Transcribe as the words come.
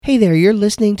Hey there, you're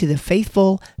listening to the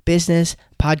Faithful Business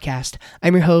Podcast.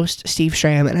 I'm your host, Steve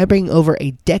Schramm, and I bring over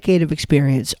a decade of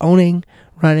experience owning,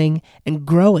 running, and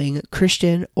growing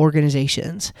Christian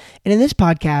organizations. And in this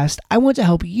podcast, I want to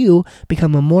help you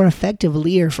become a more effective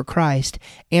leader for Christ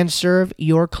and serve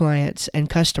your clients and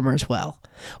customers well.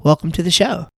 Welcome to the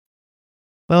show.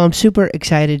 Well, I'm super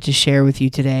excited to share with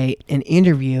you today an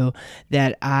interview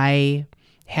that I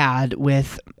had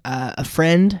with a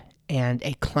friend and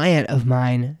a client of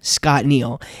mine, Scott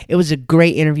Neal. It was a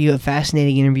great interview, a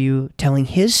fascinating interview, telling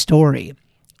his story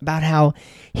about how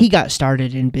he got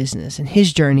started in business and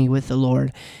his journey with the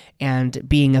Lord and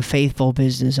being a faithful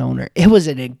business owner. It was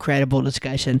an incredible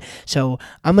discussion. So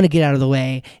I'm going to get out of the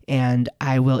way and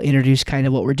I will introduce kind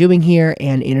of what we're doing here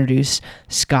and introduce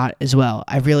Scott as well.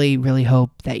 I really, really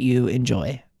hope that you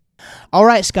enjoy. All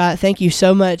right, Scott, thank you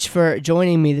so much for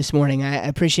joining me this morning. I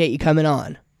appreciate you coming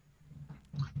on.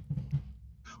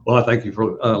 Well, I thank you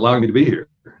for allowing me to be here.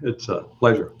 It's a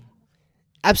pleasure.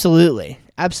 Absolutely.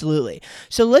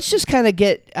 So let's just kind of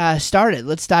get started.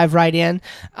 Let's dive right in.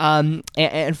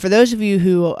 And for those of you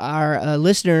who are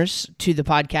listeners to the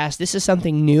podcast, this is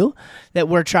something new that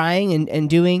we're trying and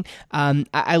doing.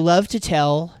 I love to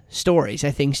tell stories.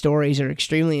 I think stories are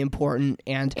extremely important,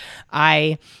 and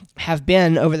I have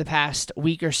been over the past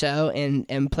week or so and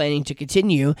am planning to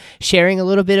continue sharing a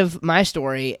little bit of my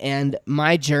story and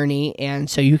my journey, and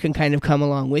so you can kind of come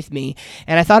along with me.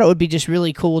 And I thought it would be just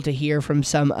really cool to hear from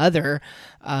some other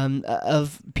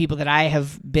of people that I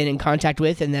have been in contact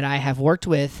with and that I have worked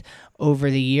with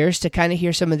over the years to kind of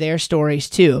hear some of their stories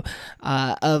too,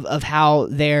 of how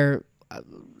their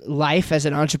life as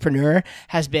an entrepreneur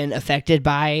has been affected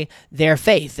by their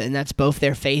faith, and that's both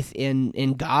their faith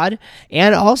in God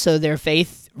and also their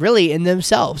faith really in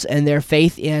themselves and their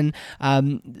faith in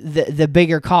the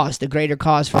bigger cause, the greater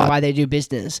cause for why they do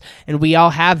business. And we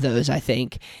all have those, I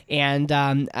think, and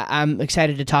I'm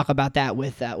excited to talk about that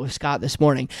with Scott this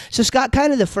morning. So Scott,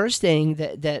 kind of the first thing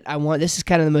that I want, this is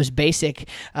kind of the most basic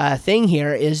thing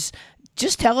here, is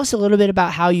just tell us a little bit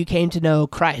about how you came to know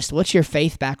Christ. What's your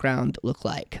faith background look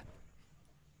like?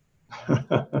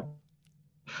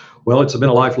 Well, it's been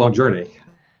a lifelong journey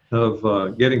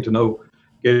of getting to know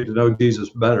Jesus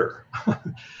better. Right.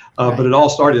 But it all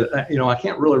started, I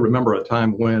can't really remember a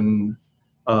time when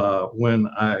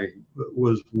I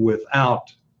was without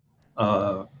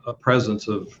a presence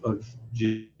of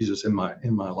Jesus in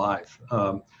my life.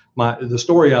 The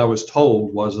story I was told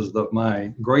is that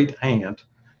my great aunt,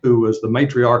 who was the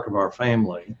matriarch of our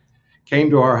family,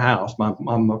 came to our house.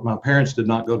 My parents did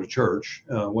not go to church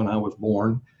when I was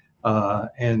born.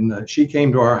 And she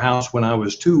came to our house when I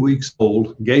was 2 weeks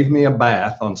old, gave me a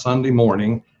bath on Sunday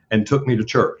morning, and took me to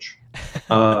church.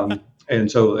 And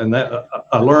that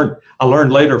I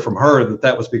learned later from her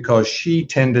that was because she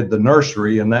tended the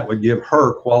nursery, and that would give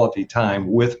her quality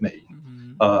time with me.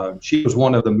 Mm-hmm. She was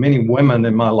one of the many women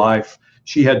in my life.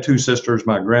 She had two sisters,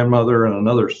 my grandmother and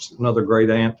another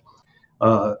great aunt,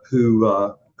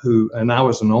 who and I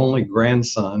was an only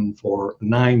grandson for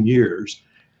 9 years.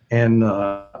 And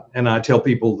I tell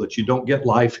people that you don't get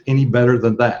life any better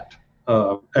than that,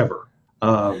 ever,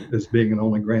 as being an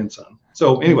only grandson.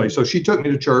 So anyway, so she took me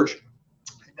to church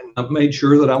and I made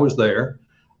sure that I was there.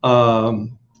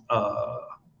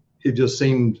 It just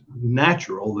seemed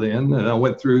natural then. And I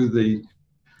went through the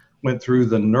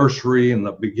nursery and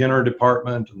the beginner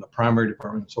department and the primary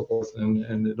department and so forth.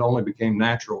 And it only became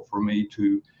natural for me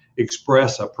to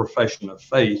express a profession of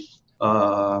faith,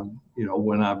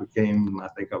 when I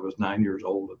think I was 9 years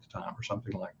old at the time or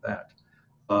something like that.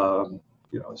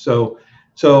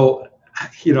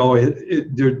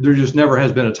 There just never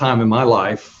has been a time in my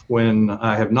life when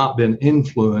I have not been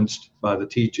influenced by the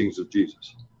teachings of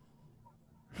Jesus.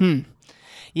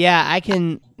 Yeah, I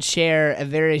can share a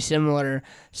very similar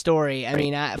story. I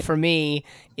mean, for me,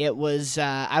 it was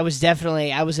I was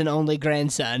an only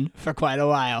grandson for quite a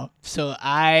while, so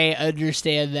I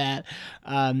understand that.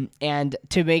 And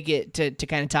to make it to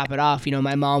kind of top it off,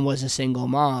 my mom was a single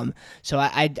mom, so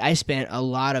I spent a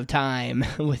lot of time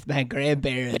with my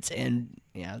grandparents, and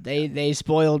they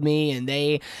spoiled me, and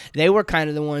they were kind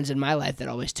of the ones in my life that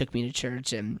always took me to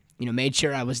church and made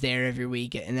sure I was there every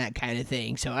week and that kind of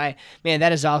thing. So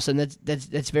that is awesome.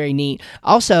 That's very neat.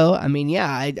 Also,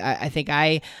 I think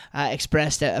I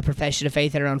expressed a profession of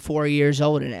faith at around 4 years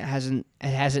old, and it hasn't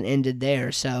ended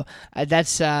there. So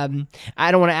that's I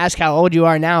don't want to ask how old you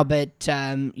are now, but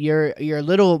you're a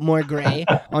little more gray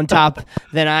on top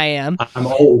than I am. I'm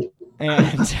old.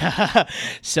 And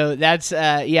so that's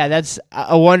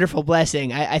a wonderful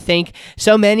blessing. I think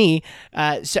so many.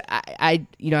 I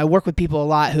work with people a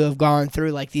lot who have gone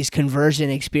through like these conversion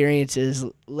experiences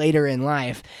later in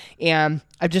life, and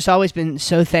I've just always been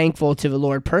so thankful to the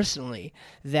Lord personally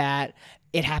that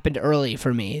it happened early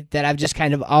for me, that I've just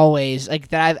kind of always like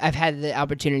that I've had the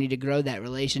opportunity to grow that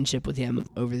relationship with Him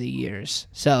over the years.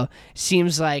 So it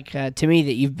seems like to me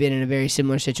that you've been in a very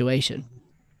similar situation.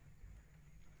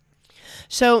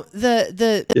 So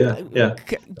the Yeah.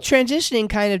 transitioning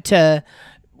kind of to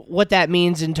what that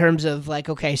means in terms of like,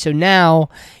 okay, so now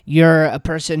you're a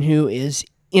person who is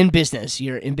in business.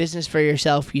 You're in business for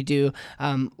yourself. You do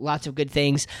lots of good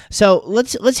things. So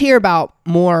let's hear about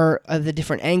more of the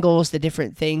different angles, the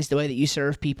different things, the way that you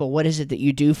serve people. What is it that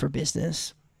you do for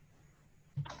business?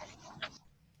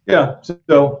 Yeah.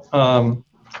 So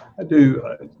I do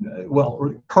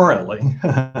well currently,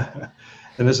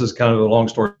 and this is kind of a long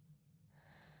story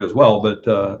as well. But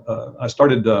I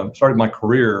started my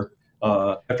career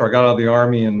after I got out of the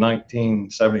Army in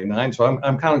 1979. So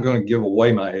I'm kind of going to give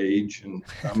away my age, and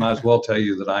I might as well tell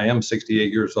you that I am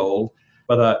 68 years old.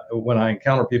 But when I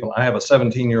encounter people, I have a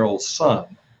 17-year-old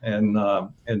son, and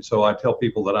so I tell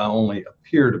people that I only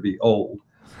appear to be old.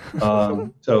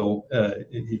 So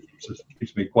he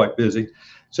keeps me quite busy.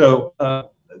 So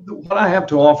what I have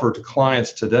to offer to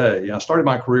clients today, I started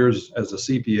my career as a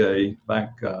CPA back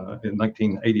in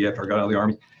 1980 after I got out of the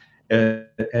Army,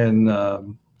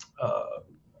 and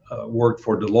worked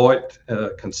for Deloitte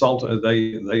consultant.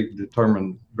 They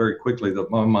determined very quickly that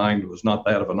my mind was not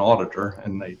that of an auditor,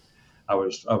 and I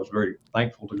was very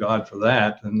thankful to God for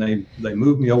that. And they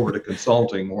moved me over to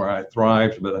consulting, where I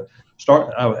thrived. But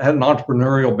I had an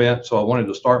entrepreneurial bent, so I wanted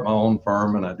to start my own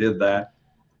firm, and I did that.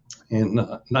 In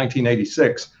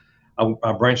 1986,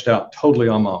 I branched out totally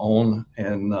on my own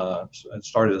and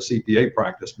started a CPA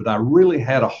practice. But I really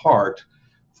had a heart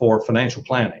for financial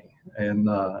planning, and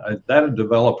that had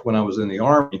developed when I was in the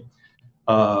Army.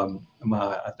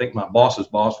 I think my boss's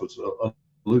boss was a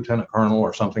lieutenant colonel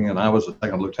or something, and I was a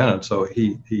second lieutenant. So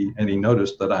he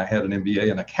noticed that I had an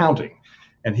MBA in accounting,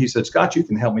 and he said, "Scott, you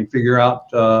can help me figure out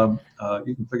the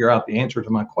answer to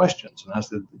my questions." And I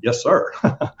said, "Yes, sir."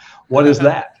 What is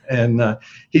that? And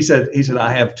he said,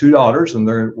 "I have two daughters, and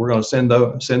we're going to send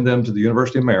them to the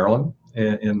University of Maryland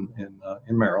in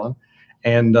Maryland,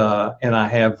 and I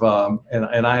have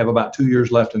about 2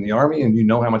 years left in the Army, and you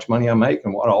know how much money I make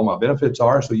and what all my benefits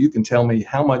are, so you can tell me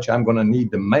how much I'm going to need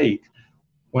to make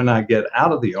when I get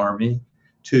out of the Army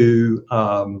to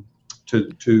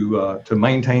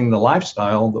maintain the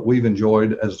lifestyle that we've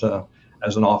enjoyed as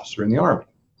an officer in the Army."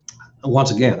 And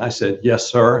once again, I said, "Yes,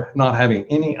 sir," not having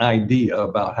any idea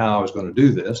about how I was going to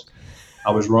do this.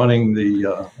 I was running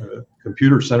the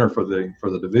computer center for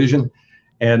the division,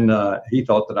 and he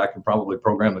thought that I could probably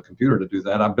program the computer to do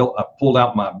that. I pulled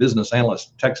out my business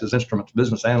analyst, Texas Instruments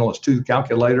Business Analyst 2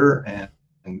 calculator,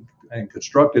 and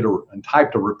constructed and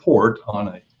typed a report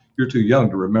on you're too young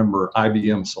to remember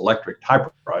IBM Selectric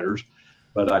typewriters,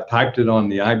 but I typed it on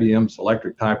the IBM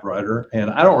Selectric typewriter, and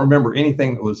I don't remember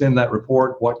anything that was in that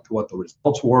report, what the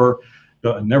results were.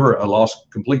 I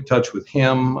lost complete touch with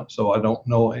him, so I don't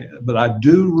know, but I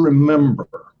do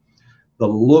remember the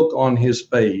look on his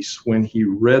face when he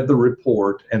read the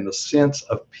report and the sense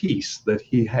of peace that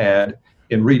he had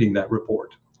in reading that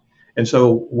report. And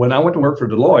so when I went to work for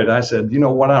Deloitte, I said,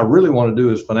 what I really want to do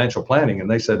is financial planning. And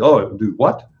they said, "Oh, do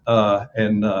what?"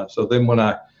 So then when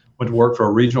I went to work for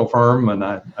a regional firm, and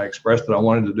I expressed that I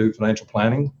wanted to do financial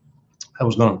planning, I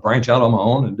was going to branch out on my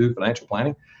own and do financial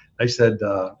planning. They said,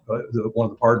 one of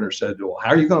the partners said, "Well,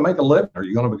 how are you going to make a living? Are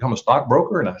you going to become a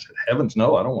stockbroker?" And I said, "Heavens,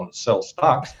 no, I don't want to sell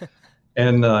stocks."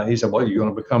 And he said, "Well, you're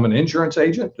going to become an insurance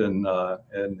agent?" And I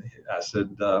said,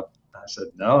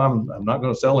 "No, I'm not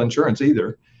going to sell insurance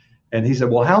either." And he said,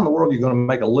 "Well, how in the world are you going to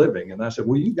make a living?" And I said,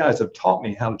 "Well, you guys have taught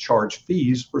me how to charge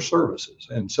fees for services."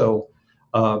 And so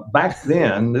back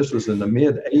then, this was in the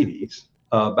mid 80s,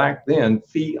 back then,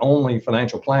 fee-only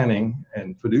financial planning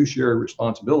and fiduciary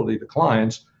responsibility to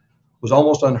clients was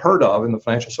almost unheard of in the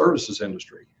financial services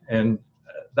industry. And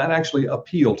that actually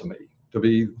appealed to me, to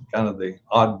be kind of the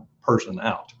odd person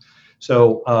out.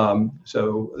 So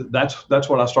that's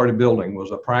what I started building,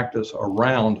 was a practice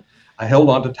around. I held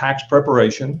on to tax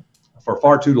preparation for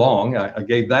far too long. I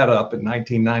gave that up in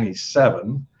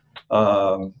 1997.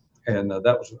 And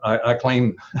that was, I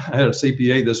claim, I had a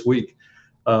CPA this week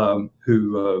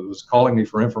who was calling me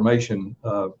for information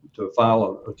to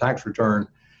file a tax return.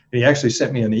 And he actually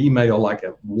sent me an email like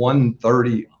at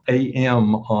 1:30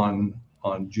 a.m. on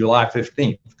July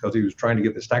 15th, because he was trying to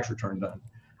get this tax return done.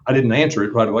 I didn't answer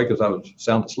it right away because I was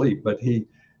sound asleep, but he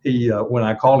when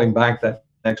I called him back that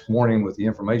next morning with the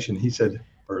information, he said,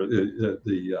 or it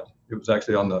was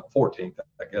actually on the 14th,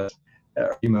 I guess,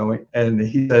 email me, and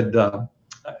he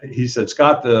said,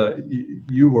 Scott,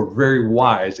 you were very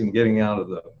wise in getting out of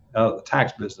the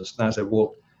tax business. And I said,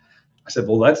 well,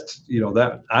 that's,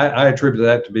 that I attribute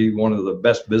that to be one of the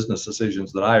best business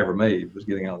decisions that I ever made, was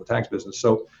getting out of the tax business.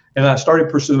 So, and I started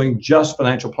pursuing just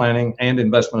financial planning and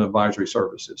investment advisory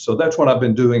services. So that's what I've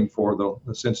been doing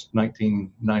since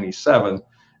 1997,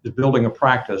 is building a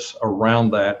practice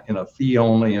around that in a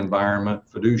fee-only environment,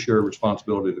 fiduciary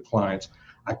responsibility to clients.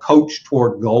 I coach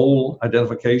toward goal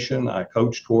identification. I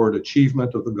coach toward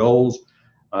achievement of the goals.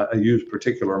 I use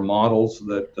particular models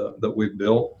that we've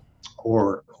built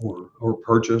or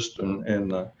purchased,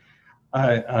 and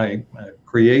I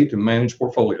create and manage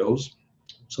portfolios.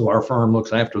 So our firm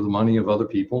looks after the money of other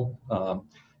people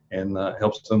and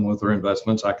helps them with their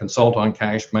investments. I consult on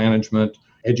cash management,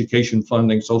 education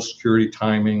funding, Social Security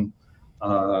timing,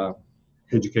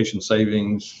 education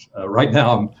savings. Right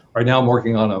now I'm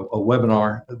working on a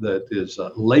webinar that is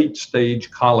late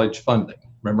stage college funding.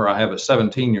 Remember, I have a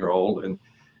 17-year-old,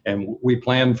 and we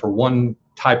planned for one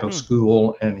type of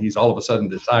school, and he's all of a sudden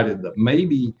decided that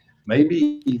maybe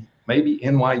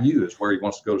NYU is where he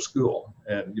wants to go to school.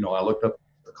 And I looked up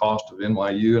the cost of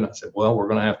NYU, and I said, well, we're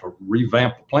going to have to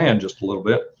revamp the plan just a little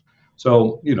bit.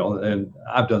 So, and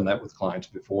I've done that with clients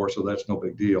before, so that's no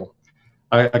big deal.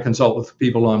 I consult with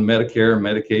people on Medicare,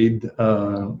 Medicaid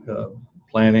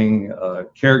planning,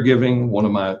 caregiving. One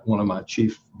of my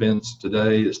chief bents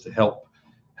today is to help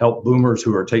boomers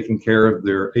who are taking care of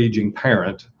their aging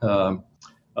parent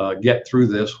get through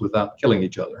this without killing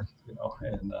each other.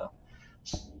 On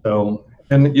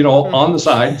the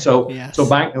side. So Yes. So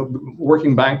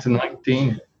working back to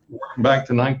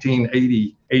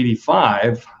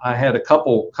 1985, I had a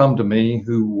couple come to me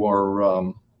who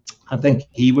were. I think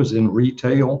he was in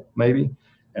retail, maybe,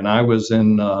 and I was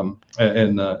in,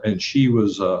 and she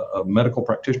was a medical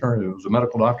practitioner, who was a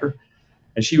medical doctor,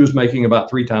 and she was making about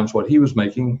 3 times what he was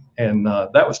making, and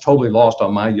that was totally lost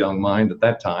on my young mind at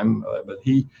that time. But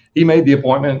he made the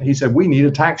appointment. He said, we need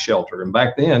a tax shelter, and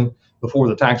back then, before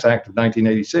the Tax Act of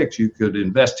 1986, you could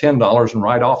invest $10 and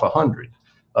write off 100.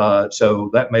 So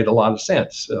that made a lot of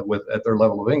sense at their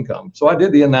level of income. So I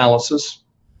did the analysis.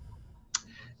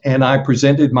 And I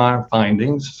presented my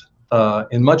findings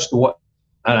in much the way,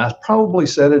 and I probably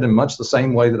said it in much the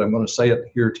same way that I'm going to say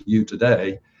it here to you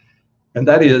today. And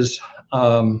that is,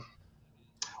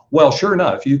 well, sure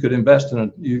enough, you could invest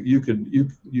in you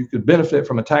could benefit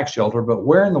from a tax shelter, but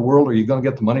where in the world are you going to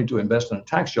get the money to invest in a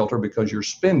tax shelter, because you're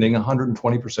spending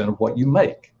 120% of what you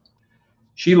make?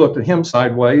 She looked at him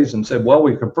sideways and said, well,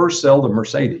 we could first sell the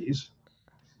Mercedes,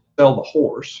 sell the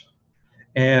horse,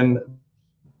 and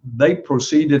they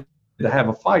proceeded to have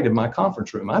a fight in my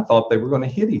conference room. I thought they were going to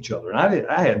hit each other, and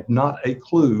I had not a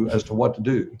clue as to what to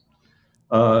do.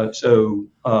 So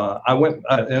I went,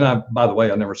 by the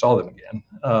way, I never saw them again.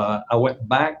 I went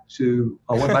back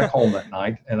home that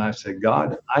night, and I said,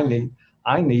 God, I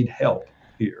need help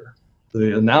here.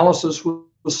 The analysis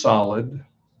was solid.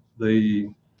 The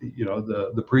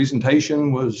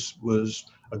presentation was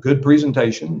a good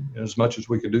presentation, as much as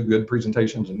we could do good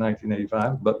presentations in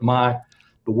 1985. But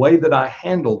the way that I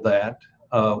handled that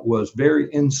was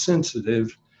very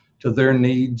insensitive to their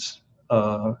needs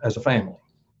as a family.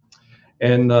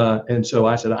 And so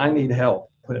I said, I need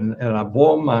help. And I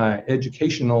boiled my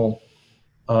educational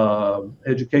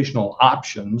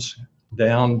options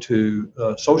down to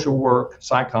social work,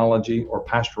 psychology, or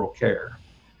pastoral care.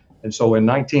 And so in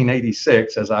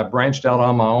 1986, as I branched out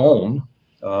on my own,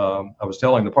 I was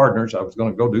telling the partners I was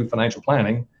going to go do financial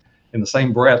planning. In the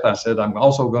same breath, I said, I'm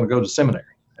also going to go to seminary.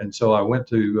 And so I went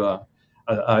to,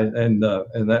 and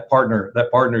that partner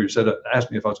who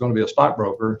asked me if I was going to be a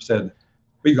stockbroker said,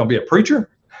 are you going to be a preacher?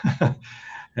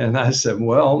 And I said,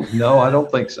 well, no, I don't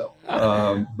think so.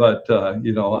 But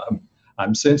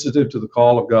I'm sensitive to the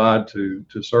call of God to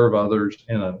serve others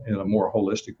in a more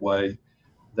holistic way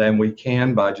than we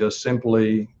can by just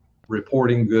simply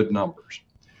reporting good numbers.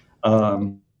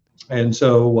 And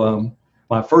so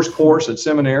my first course at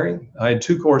seminary, I had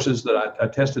 2 courses that I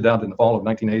tested out in the fall of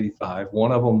 1985.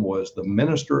 One of them was the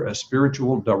Minister as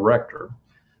Spiritual Director,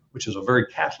 which is a very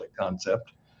Catholic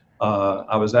concept.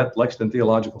 I was at Lexington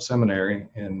Theological Seminary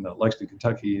in Lexington,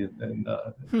 Kentucky, and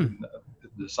the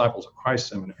Disciples of Christ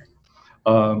Seminary.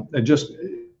 And just,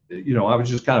 I was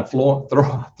just kind of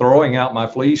throwing out my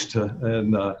fleece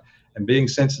and being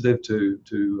sensitive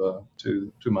to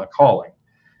my calling.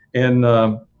 And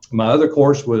my other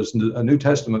course was a New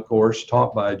Testament course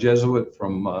taught by a Jesuit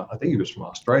from, I think he was from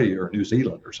Australia or New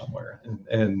Zealand or somewhere,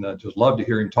 and just loved to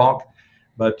hear him talk.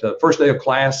 But first day of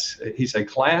class, he said,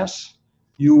 "Class,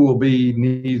 you will be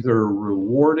neither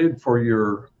rewarded for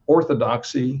your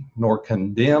orthodoxy nor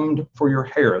condemned for your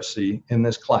heresy in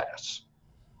this class.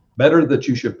 Better that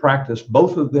you should practice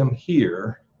both of them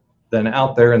here than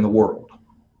out there in the world."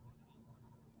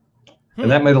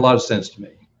 And that made a lot of sense to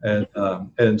me.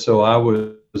 And so I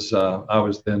was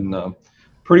then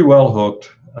pretty well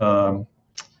hooked.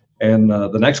 And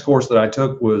the next course that I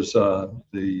took was at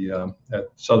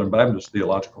Southern Baptist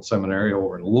Theological Seminary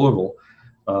over in Louisville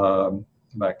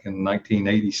back in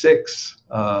 1986.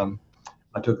 I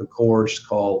took a course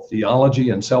called Theology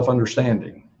and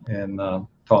Self-Understanding, and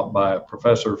taught by a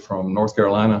professor from North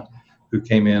Carolina who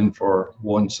came in for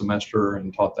one semester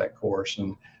and taught that course.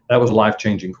 And that was a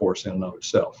life-changing course in and of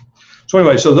itself. So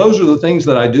anyway, so those are the things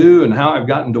that I do and how I've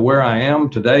gotten to where I am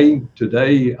today.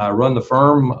 Today, I run the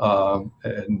firm, but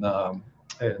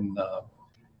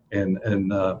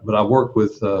I work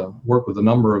with a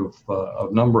number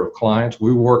of clients.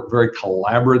 We work very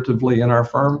collaboratively in our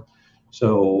firm.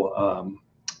 So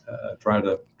try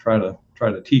to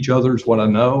teach others what I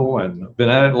know, and I've been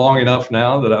at it long enough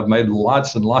now that I've made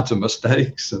lots and lots of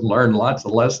mistakes and learned lots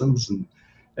of lessons,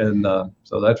 and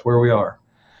so that's where we are.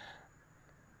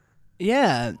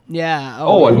 Yeah.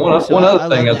 Oh, and one other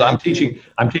thing is I'm teaching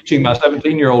my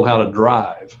 17-year-old how to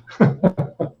drive.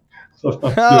 So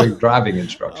I'm doing driving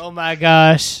instruction. Oh my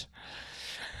gosh.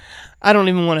 I don't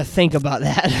even want to think about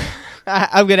that.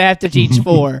 I'm going to have to teach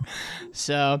 4.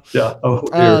 So yeah.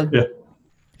 Oh, dear.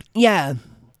 Yeah.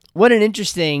 What an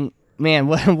interesting man.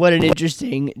 What an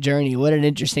interesting journey. What an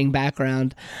interesting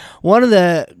background. One of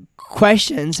the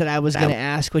questions that I was going to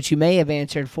ask, which you may have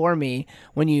answered for me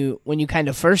when you kind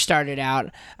of first started out,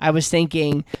 I was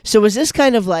thinking, so was this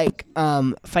kind of like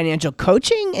financial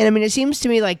coaching? And I mean, it seems to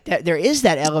me like that there is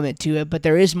that element to it, but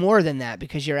there is more than that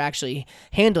because you're actually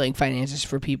handling finances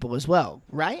for people as well,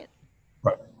 right?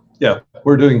 Right. Yeah,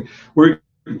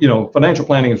 financial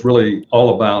planning is really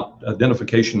all about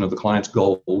identification of the client's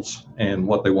goals and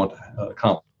what they want to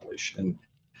accomplish. And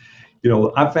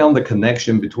I found the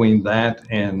connection between that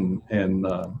and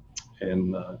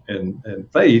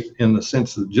faith in the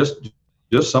sense that just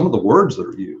some of the words that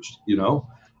are used. You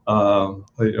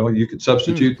could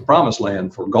substitute the promised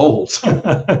land for goals.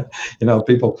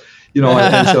 People.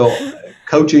 And so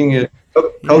coaching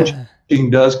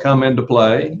does come into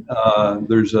play.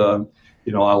 There's I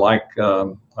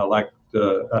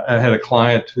had a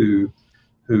client who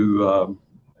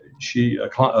she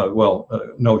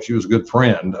was a good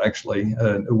friend actually.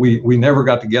 We never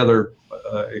got together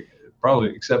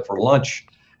probably except for lunch,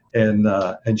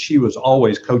 and she was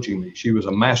always coaching me. She was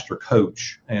a master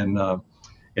coach, and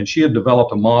she had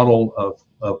developed a model of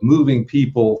moving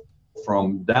people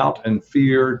from doubt and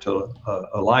fear to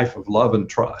a life of love and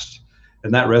trust.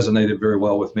 And that resonated very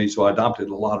well with me. So I adopted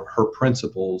a lot of her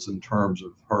principles in terms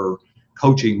of her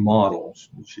coaching models.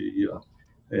 We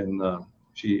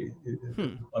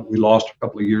lost her a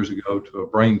couple of years ago to a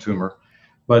brain tumor,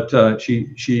 but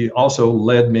she also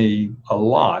led me a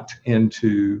lot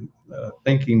into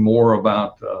thinking more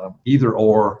about either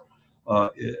or,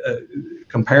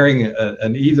 comparing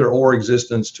an either or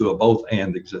existence to a both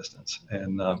and existence,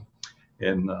 and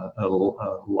in a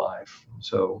life.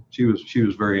 So she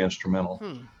was very instrumental.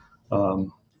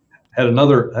 Had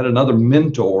another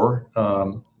mentor,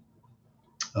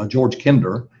 George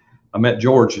Kinder. I met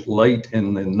George late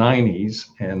in the 90s,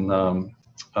 and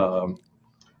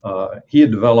he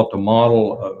had developed a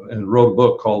model and wrote a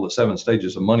book called The 7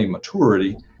 Stages of Money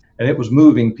Maturity, and it was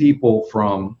moving people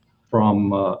from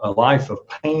a life of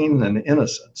pain and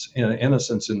innocence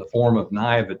in the form of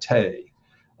naivete.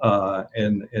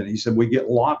 And he said, we get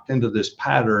locked into this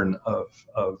pattern of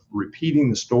repeating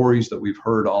the stories that we've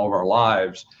heard all of our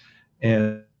lives,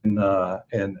 and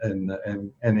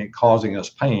it causing us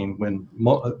pain when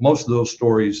most of those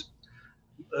stories,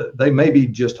 they may be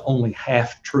just only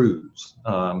half truths.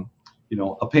 A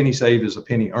penny saved is a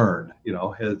penny earned.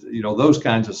 Those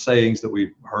kinds of sayings that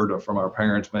we've heard from our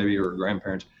parents maybe or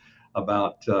grandparents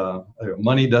about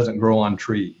money doesn't grow on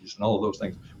trees and all of those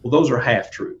things. Well, those are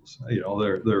half truths.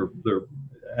 They're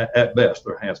at best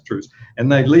they're half truths,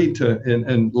 and they lead to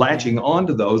and latching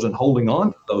onto those and holding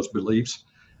on to those beliefs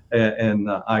and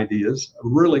ideas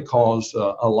really cause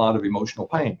a lot of emotional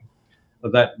pain.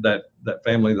 That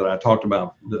family that I talked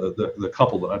about, the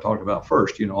couple that I talked about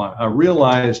first, I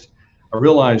realized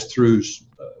through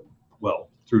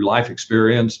life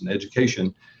experience and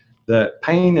education that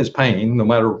pain is pain, no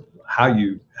matter how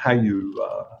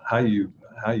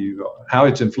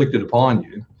it's inflicted upon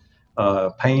you.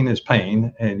 Pain is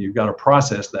pain, and you've got to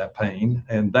process that pain,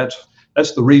 and that's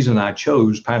the reason I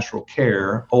chose pastoral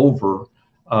care over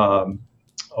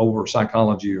over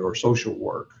psychology or social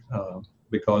work,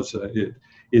 because it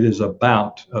is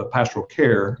about pastoral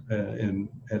care. And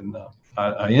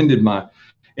I ended my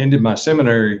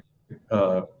seminary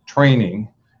training.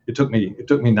 It took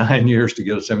me 9 years to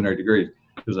get a seminary degree.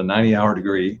 It was a 90-hour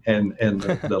degree, and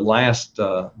the last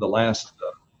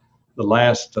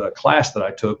class that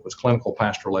I took was clinical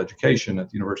pastoral education at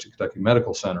the University of Kentucky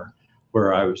Medical Center,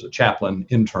 where I was a chaplain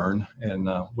intern and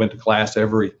went to class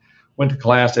every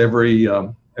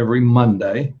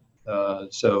Monday.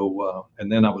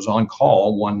 And then I was on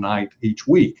call one night each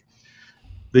week.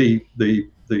 The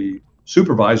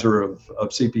supervisor of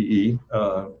CPE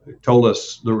told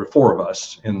us, there were 4 of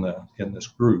us in this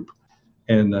group,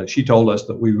 and she told us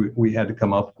that we had to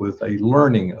come up with a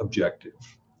learning objective.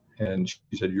 And she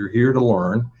said, "You're here to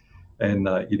learn, and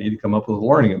you need to come up with a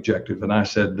learning objective." And I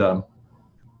said,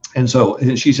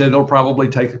 and she said, "It'll probably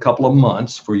take a couple of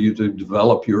months for you to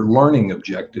develop your learning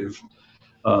objective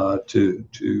to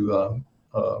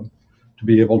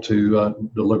be able to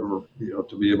deliver,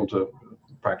 to be able to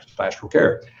practice pastoral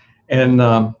care."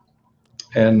 So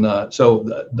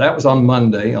that was on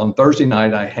Monday. On Thursday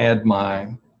night, I had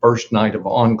my first night of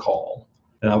on-call,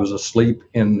 and I was asleep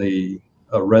in the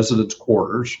residence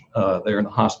quarters there in the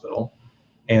hospital,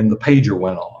 and the pager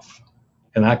went off.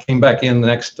 And I came back in the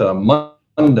next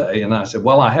Monday, and I said,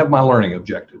 "Well, I have my learning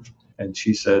objective." And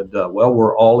she said, "Well,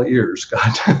 we're all ears,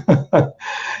 Scott."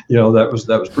 That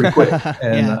was pretty quick.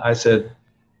 And Yeah. I said,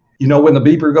 "When the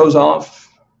beeper goes off,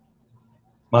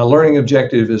 my learning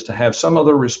objective is to have some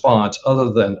other response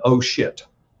other than, 'Oh shit.'"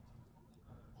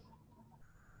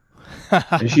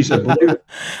 And she said,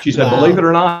 "Believe it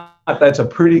or not, that's a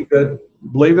pretty good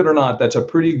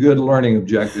learning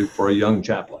objective for a young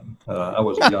chaplain." I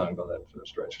wasn't young by that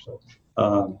stretch. So,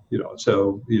 when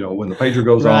the pager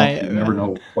goes off, you never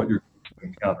know what you're going to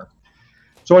encounter.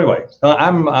 So anyway,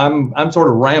 I'm sort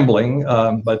of rambling,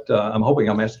 but I'm hoping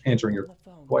I'm answering your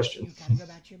question. You gotta go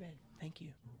back to your bed. Thank you.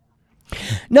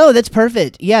 No, that's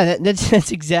perfect. Yeah,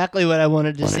 that's exactly what I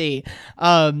wanted to see.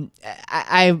 I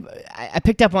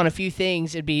picked up on a few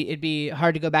things. It'd be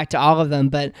hard to go back to all of them,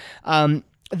 but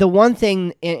the one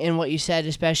thing in what you said,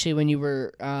 especially when you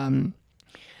were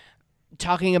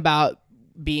talking about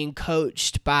being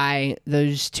coached by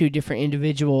those 2 different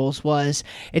individuals, was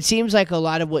it seems like a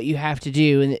lot of what you have to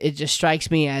do, and it just strikes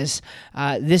me as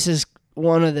this is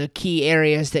one of the key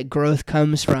areas that growth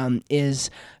comes from, is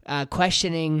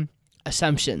questioning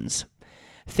assumptions,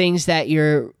 things that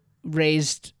you're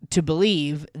raised to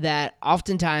believe that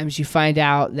oftentimes you find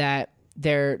out that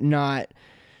they're not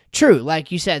true.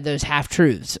 Like you said, those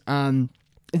half-truths.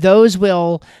 Those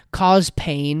will cause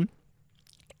pain,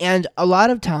 and a lot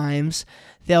of times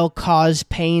they'll cause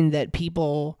pain that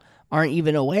people aren't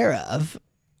even aware of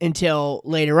until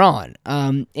later on.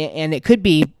 And it could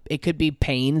be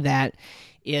pain that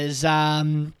is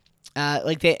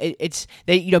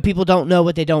people don't know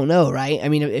what they don't know, right? I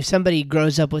mean, if somebody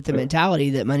grows up with the mentality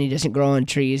that money doesn't grow on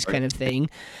trees, kind of thing,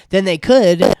 then they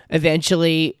could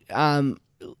eventually,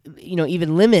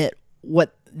 even limit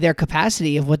what their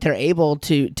capacity of what they're able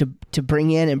to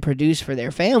bring in and produce for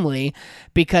their family,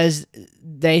 because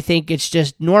they think it's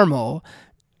just normal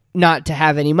not to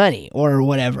have any money or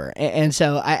whatever. And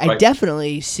so I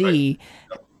definitely see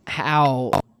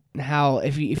how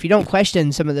if you don't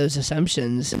question some of those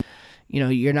assumptions,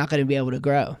 you're not going to be able to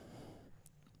grow.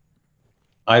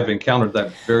 I've encountered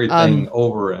that very thing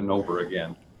over and over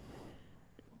again.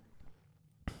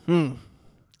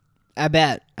 I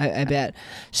bet.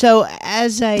 So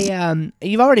as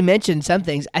you've already mentioned some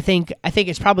things. I think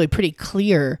it's probably pretty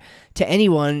clear to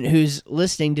anyone who's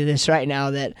listening to this right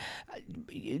now that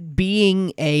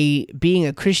being a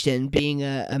Christian, being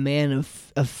a man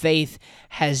of faith,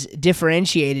 has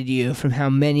differentiated you from how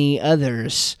many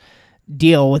others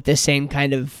deal with the same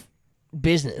kind of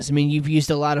business. I mean, you've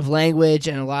used a lot of language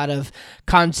and a lot of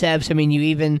concepts. I mean, you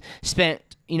even spent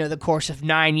the course of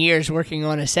 9 years working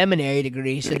on a seminary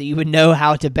degree so that you would know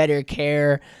how to better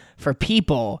care for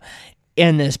people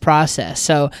in this process.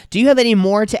 So do you have any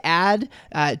more to add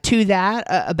to that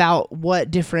about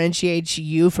what differentiates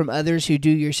you from others who do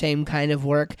your same kind of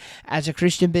work as a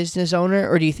Christian business owner,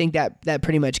 or do you think that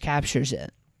pretty much captures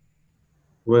it?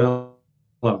 Well,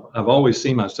 I've always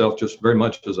seen myself just very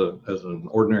much as an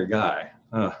ordinary guy.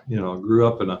 I grew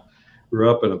up in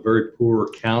a very poor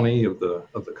county of the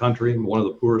country, one of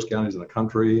the poorest counties in the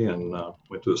country, and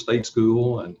went to a state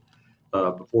school. And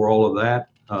before all of that,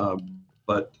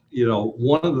 but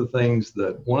one of the things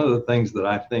that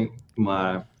I think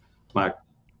my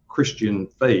Christian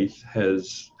faith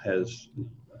has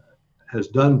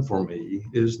done for me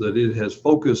is that it has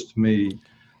focused me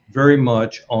very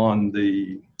much on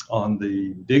the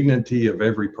dignity of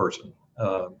every person.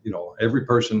 Every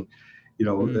person.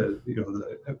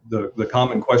 The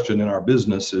common question in our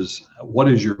business is, what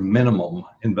is your minimum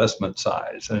investment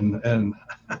size? And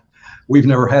we've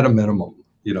never had a minimum.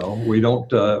 We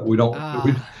don't.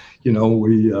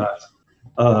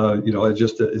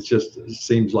 It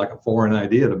seems like a foreign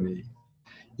idea to me.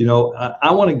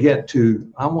 I want to get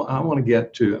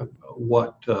to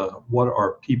what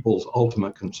are people's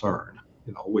ultimate concern,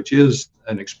 which is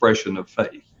an expression of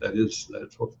faith. That's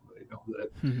what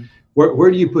Mm-hmm.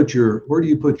 Where do you put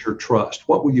your trust?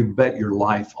 What will you bet your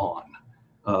life on?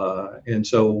 And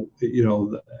so,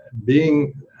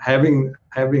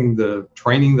 having the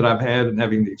training that I've had and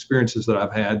having the experiences that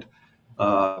I've had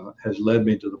has led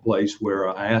me to the place where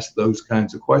I ask those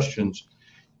kinds of questions.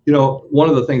 One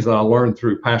of the things that I learned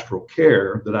through pastoral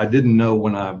care that I didn't know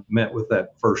when I met with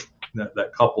that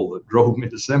couple that drove me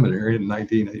to seminary in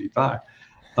 1985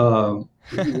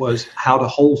 was how to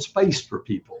hold space for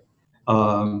people.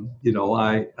 I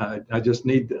just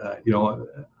need,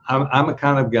 I'm a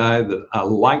kind of guy that I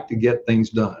like to get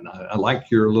things done. I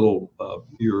like your little,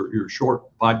 your short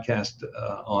podcast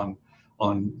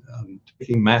on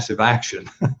taking massive action.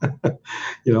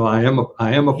 I am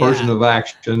a person of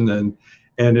action,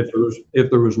 and if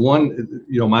there was one,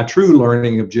 my true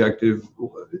learning objective,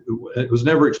 it was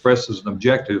never expressed as an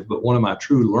objective, but one of my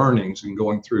true learnings in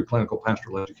going through clinical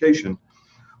pastoral education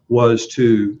was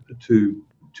to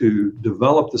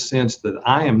develop the sense that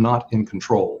I am not in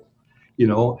control,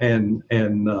 and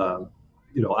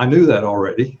I knew that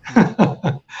already,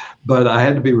 but I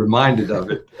had to be reminded of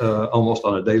it almost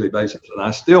on a daily basis, and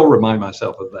I still remind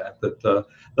myself of that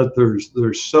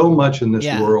there's so much in this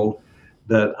world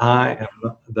that I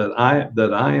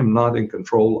am not in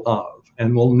control of,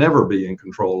 and will never be in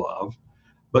control of,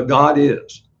 but God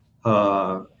is,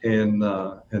 and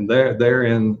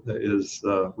therein is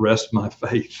rest my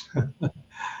faith.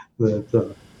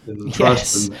 The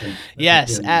trust.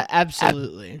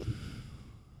 Absolutely.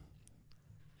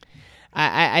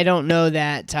 I don't know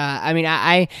that.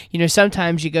 I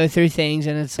sometimes you go through things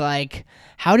and it's like,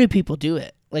 how do people do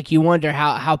it? Like you wonder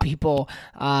how people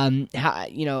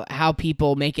how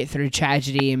people make it through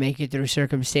tragedy and make it through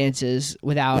circumstances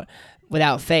without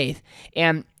faith.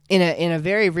 And in a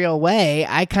very real way,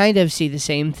 I kind of see the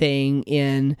same thing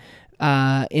in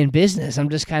business. I'm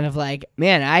just kind of like,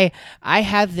 man, I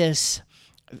have this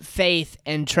faith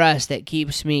and trust that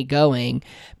keeps me going,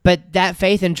 but that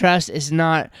faith and trust is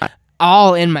not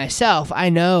all in myself. I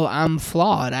know I'm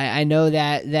flawed. I know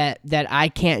that I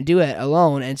can't do it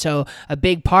alone. And so a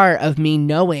big part of me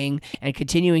knowing and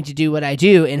continuing to do what I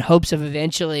do in hopes of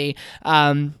eventually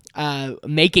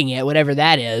making it, whatever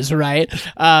that is, right,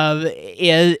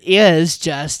 is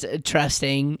just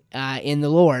trusting in the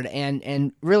Lord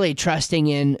and really trusting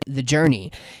in the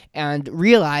journey and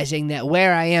realizing that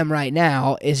where I am right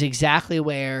now is exactly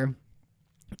where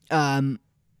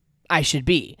I should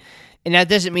be. And that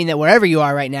doesn't mean that wherever you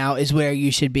are right now is where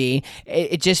you should be.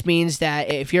 It just means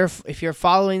that if you're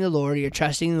following the Lord, you're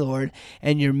trusting the Lord,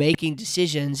 and you're making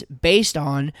decisions based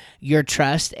on your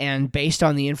trust and based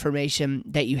on the information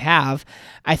that you have,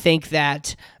 I think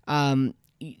that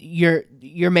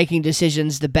you're making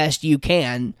decisions the best you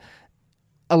can,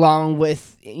 along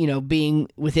with being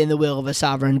within the will of a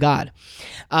sovereign God.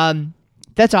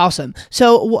 That's awesome.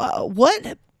 So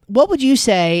what would you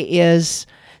say is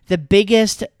the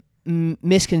biggest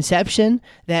misconception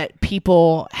that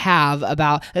people have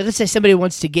about, let's say somebody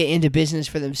wants to get into business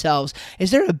for themselves? Is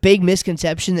there a big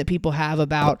misconception that people have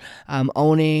about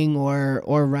owning or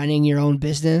running your own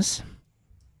business?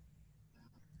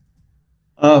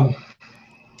 I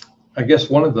guess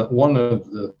one of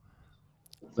the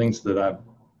things that I've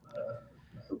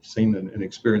seen and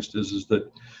experienced is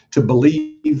that to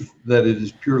believe that it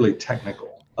is purely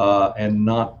technical and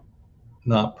not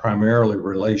primarily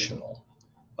relational.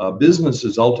 Business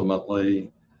is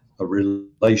ultimately a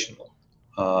relational.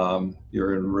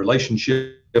 You're in a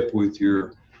relationship with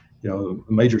your,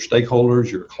 major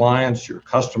stakeholders, your clients, your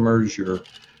customers, your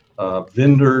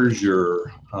vendors,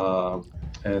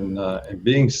 and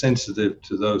being sensitive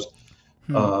to those.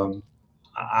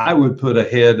 I would put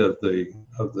ahead of the.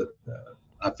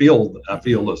 I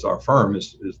feel as our firm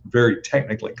is very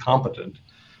technically competent,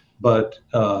 but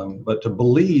to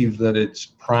believe that it's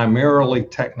primarily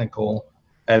technical.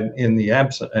 And in the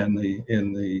absent and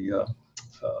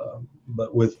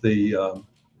but with the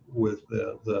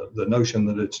notion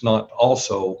that it's not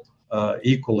also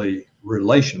equally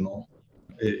relational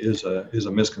is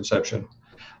a misconception.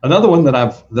 Another one that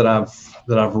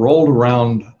I've rolled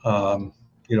around.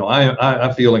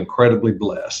 I feel incredibly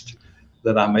blessed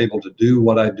that I'm able to do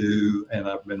what I do, and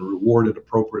I've been rewarded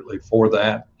appropriately for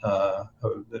that.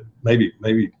 Maybe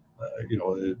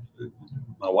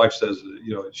my wife says,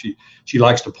 she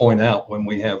likes to point out when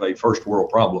we have a first world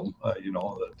problem, that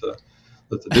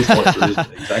the dishwasher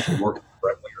isn't exactly working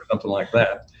correctly or something like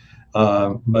that.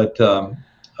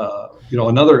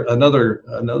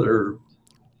 Another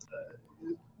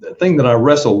thing that I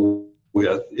wrestle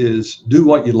with is do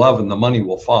what you love and the money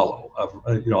will follow.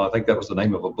 I think that was the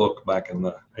name of a book back in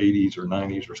the 80s or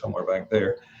 90s or somewhere back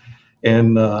there.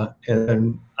 And I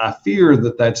fear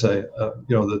that that's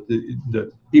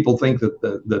that people think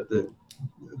that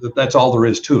that's all there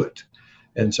is to it.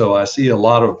 And so I see a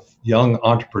lot of young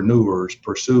entrepreneurs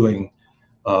pursuing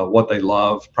what they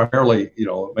love, primarily,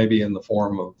 maybe in the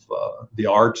form of the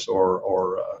arts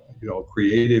or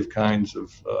creative kinds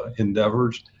of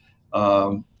endeavors,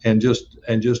 and just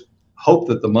hope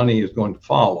that the money is going to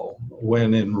follow.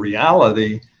 When in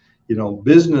reality,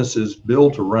 business is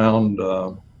built around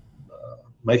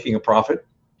making a profit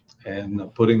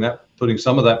and putting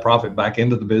some of that profit back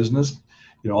into the business.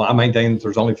 I maintain that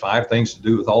there's only 5 things to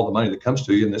do with all the money that comes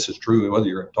to you, and this is true whether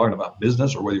you're talking about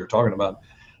business or whether you're talking about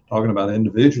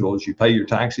individuals. You pay your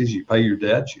taxes, you pay your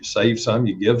debts, you save some,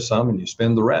 you give some, and you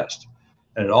spend the rest.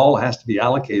 And it all has to be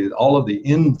allocated. All of the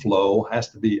inflow has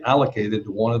to be allocated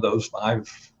to one of those five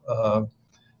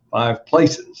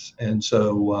places. And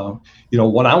so,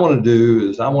 what I want to do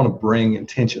is I want to bring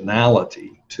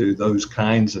intentionality to those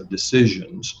kinds of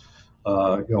decisions.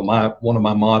 One of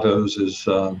my mottos is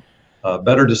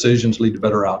better decisions lead to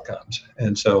better outcomes.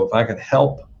 And so if I can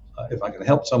help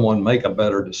someone make a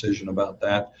better decision about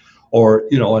that, or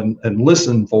and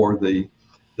listen for the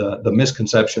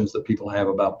misconceptions that people have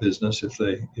about business, if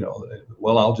they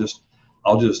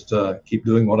I'll just keep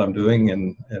doing what I'm doing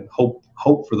and hope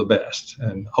for the best.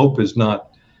 And hope is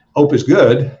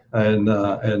good, and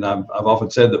I've often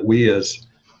said that we as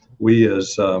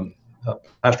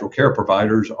pastoral care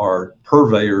providers are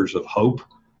purveyors of hope,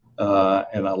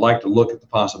 and I like to look at the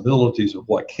possibilities of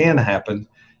what can happen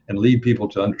and lead people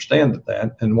to understand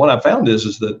that. And what I found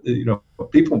is that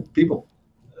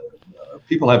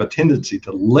people have a tendency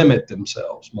to limit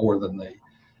themselves more than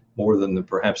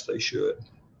perhaps they should.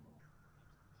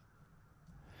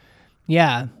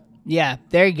 Yeah. Yeah,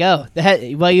 there you go.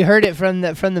 You heard it from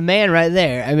the man right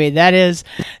there. I mean, I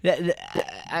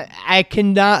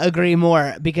cannot agree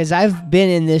more, because I've been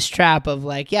in this trap of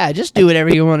just do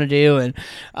whatever you want to do, and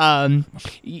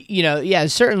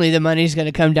certainly the money's going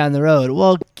to come down the road.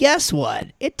 Well, guess what?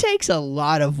 It takes a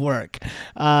lot of work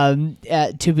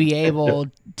to be able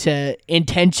to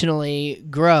intentionally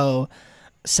grow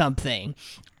something,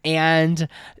 and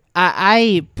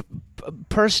I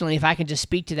personally, if I can just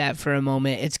speak to that for a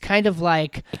moment, it's kind of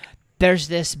like there's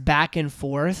this back and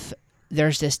forth,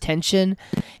 there's this tension,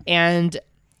 and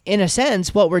in a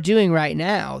sense, what we're doing right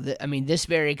now, this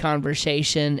very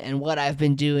conversation and what I've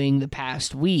been doing the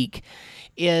past week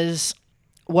is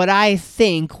what I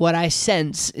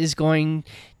sense is going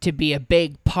to be a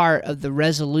big part of the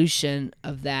resolution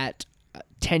of that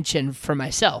tension for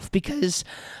myself, because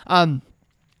the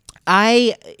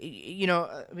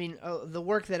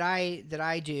work that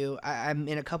I do, I'm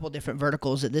in a couple different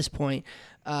verticals at this point,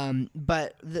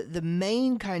 but the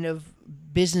main kind of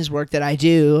business work that I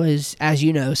do is, as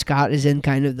you know, Scott, is in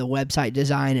kind of the website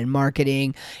design and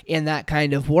marketing, in that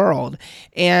kind of world.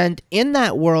 And in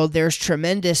that world, there's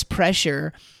tremendous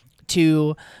pressure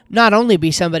to not only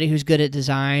be somebody who's good at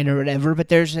design or whatever, but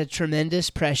there's a tremendous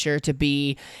pressure to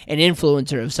be an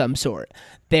influencer of some sort.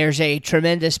 There's a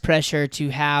tremendous pressure to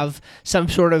have some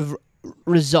sort of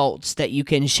results that you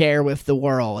can share with the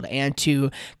world, and to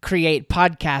create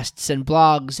podcasts and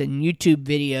blogs and YouTube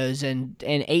videos and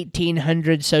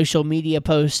 1,800 social media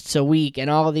posts a week, and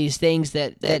all of these things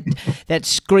that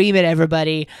scream at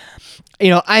everybody,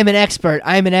 I'm an expert,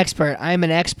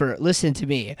 listen to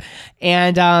me.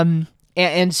 And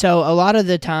so a lot of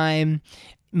the time,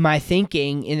 my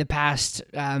thinking in the past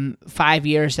 5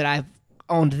 years that I've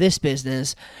owned this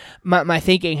business, my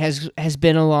thinking has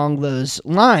been along those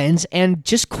lines, and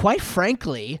just quite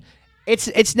frankly,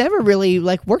 it's never really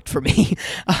worked for me.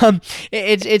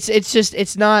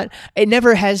 It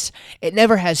never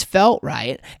has felt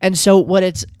right, and so what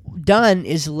it's done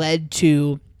is led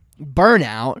to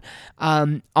burnout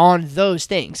on those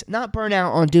things. Not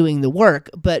burnout on doing the work,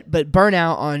 but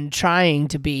burnout on trying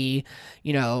to be,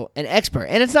 an expert.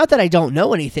 And it's not that I don't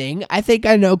know anything. I think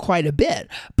I know quite a bit,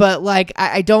 but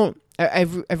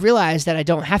I've realized that I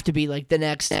don't have to be the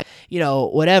next,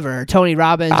 whatever, Tony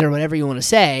Robbins or whatever you want to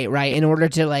say, right, in order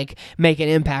to make an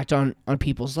impact on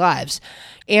people's lives.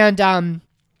 And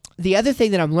the other thing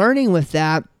that I'm learning with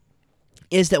that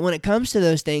is that when it comes to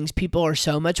those things, people are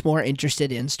so much more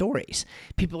interested in stories.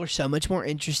 People are so much more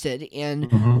interested in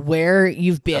where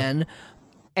you've been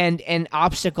and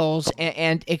obstacles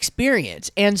and experience.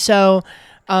 And so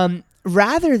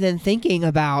rather than thinking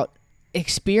about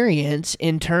experience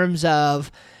in terms of,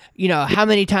 how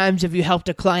many times have you helped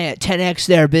a client 10x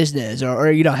their business,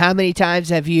 or how many times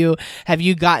have you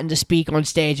gotten to speak on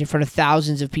stage in front of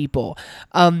thousands of people?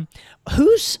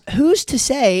 Who's to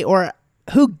say, or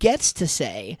who gets to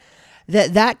say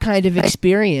that kind of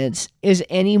experience is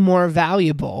any more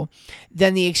valuable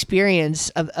than the experience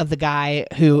of the guy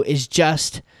who is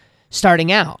just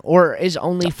starting out or is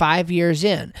only 5 years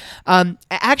in?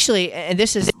 Actually, and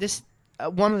this is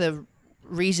one of the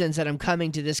reasons that I'm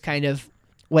coming to this kind of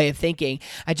way of thinking.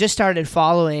 I just started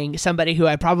following somebody who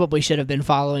I probably should have been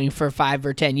following for 5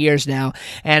 or 10 years now,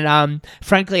 and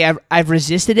frankly, I've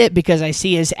resisted it because I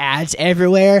see his ads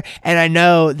everywhere, and I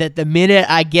know that the minute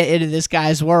I get into this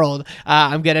guy's world,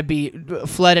 I'm gonna be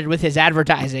flooded with his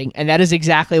advertising, and that is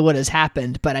exactly what has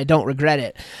happened. But I don't regret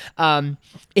it.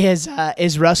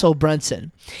 Is Russell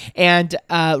Brunson, and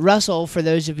Russell, for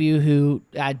those of you who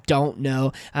don't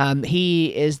know,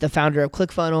 he is the founder of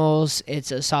ClickFunnels.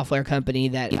 It's a software company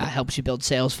that helps you build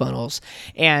sales funnels,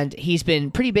 and he's been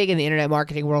pretty big in the internet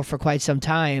marketing world for quite some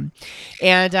time.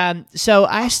 And so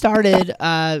I started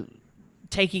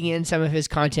taking in some of his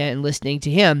content and listening to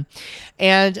him.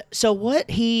 And so what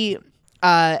he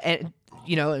and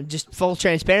just full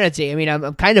transparency, I mean,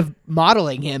 I'm kind of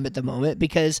modeling him at the moment,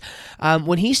 because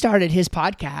when he started his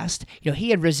podcast,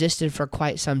 he had resisted for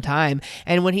quite some time.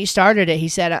 And when he started it, he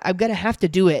said, I'm going to have to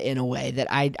do it in a way that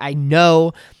I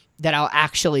know that I'll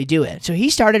actually do it. So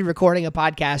he started recording a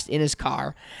podcast in his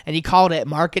car, and he called it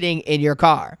Marketing in Your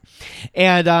Car.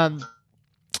 And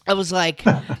I was like,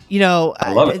 I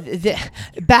love it.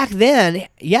 Back then,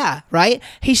 yeah, right?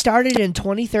 He started in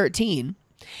 2013.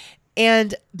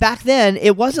 And back then,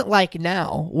 it wasn't like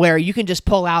now, where you can just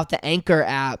pull out the Anchor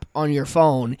app on your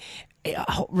phone,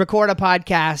 record a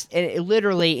podcast, and it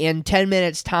literally in 10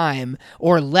 minutes time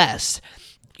or less,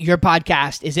 your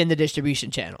podcast is in the distribution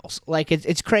channels. Like,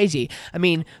 it's crazy. I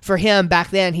mean, for him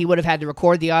back then, he would have had to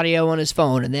record the audio on his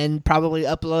phone and then probably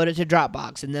upload it to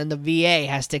Dropbox, and then the VA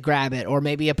has to grab it, or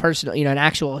maybe a personal, an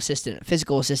actual assistant, a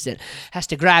physical assistant has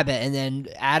to grab it and then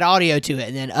add audio to it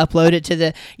and then upload it to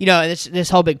the, this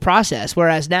whole big process.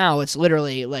 Whereas now it's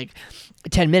literally like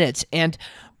 10 minutes. And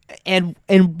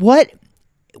what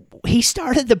he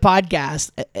started the podcast,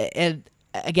 and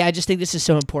again, I just think this is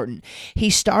so important. He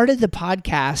started the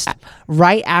podcast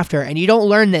right after, and you don't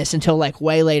learn this until like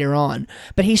way later on,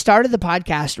 but he started the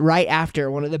podcast right after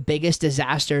one of the biggest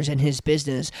disasters in his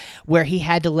business, where he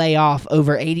had to lay off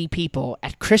over 80 people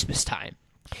at Christmas time.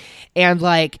 And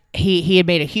like he had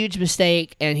made a huge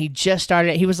mistake, and he just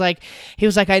started. He was like,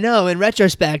 I know. In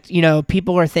retrospect,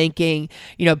 people are thinking,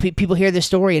 people hear this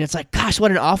story, and it's like, gosh,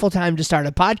 what an awful time to start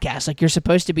a podcast. Like, you're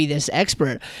supposed to be this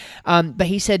expert. But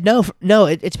he said, no,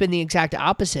 it's been the exact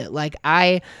opposite. Like,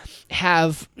 I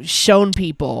have shown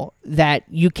people that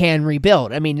you can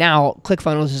rebuild. I mean, now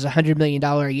ClickFunnels is $100 million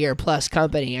a year plus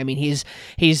company. I mean,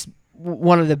 he's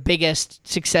one of the biggest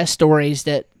success stories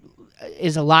that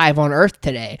is alive on earth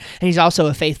today, and he's also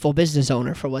a faithful business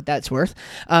owner, for what that's worth.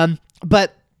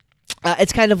 But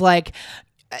it's kind of like,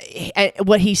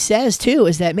 what he says too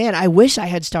is that, man, I wish I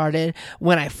had started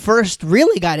when I first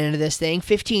really got into this thing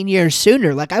 15 years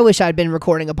sooner. Like, I wish I'd been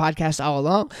recording a podcast all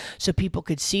along, so people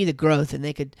could see the growth and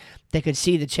they could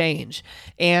see the change.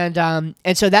 And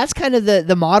so that's kind of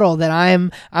the model that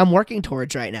I'm working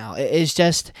towards right now. Is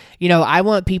just, I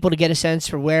want people to get a sense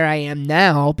for where I am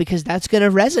now, because that's going to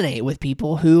resonate with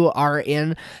people who are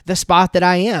in the spot that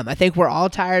I am. I think we're all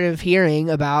tired of hearing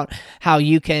about how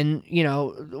you can,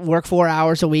 work 4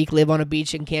 hours a week, live on a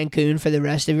beach in Cancun for the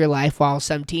rest of your life, while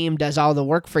some team does all the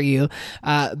work for you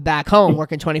back home,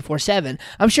 working 24/7.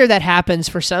 I'm sure that happens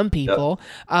for some people.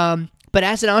 Yep. But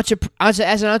as an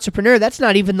entrepreneur, that's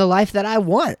not even the life that I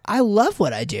want. I love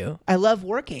what I do. I love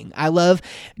working. I love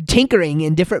tinkering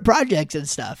in different projects and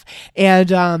stuff. And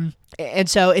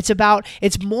so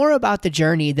it's more about the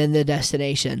journey than the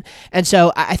destination. And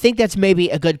so I think that's maybe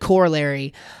a good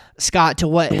corollary, Scott, to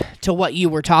what you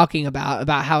were talking about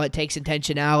how it takes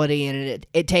intentionality, and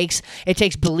it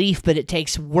takes belief, but it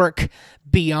takes work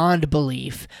beyond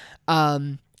belief.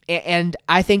 And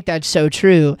I think that's so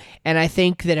true. And I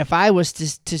think that if I was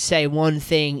to say one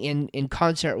thing in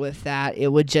concert with that, it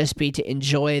would just be to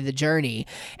enjoy the journey,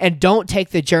 and don't take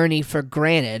the journey for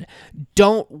granted.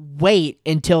 Don't wait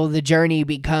until the journey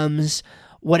becomes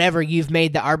whatever you've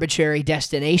made the arbitrary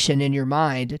destination in your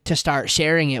mind to start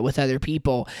sharing it with other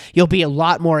people. You'll be a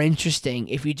lot more interesting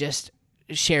if you just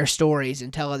share stories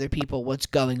and tell other people what's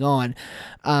going on.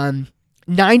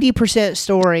 90%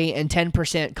 story and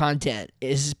 10% content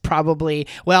is probably,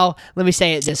 well, let me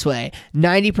say it this way: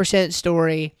 90%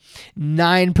 story,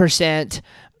 9%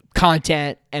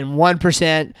 content, and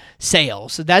 1%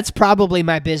 sales. So that's probably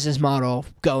my business model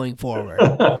going forward.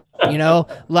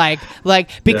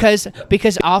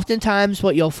 Because oftentimes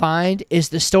what you'll find is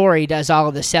the story does all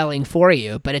of the selling for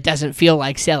you, but it doesn't feel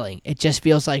like selling. It just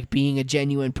feels like being a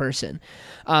genuine person.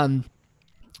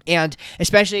 And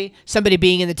especially somebody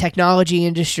being in the technology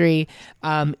industry,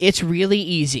 it's really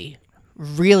easy.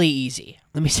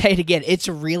 Let me say it again. It's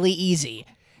really easy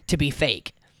to be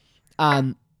fake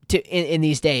in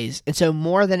these days. And so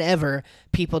more than ever,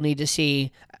 people need to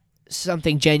see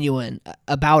something genuine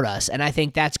about us. And I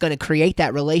think that's going to create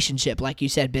that relationship. Like you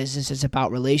said, business is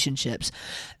about relationships.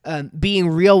 Being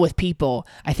real with people,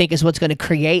 I think, is what's going to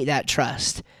create that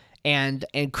trust and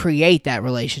create that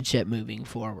relationship moving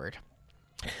forward.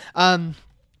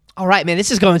 All right, man,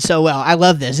 this is going so well. I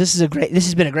love this. This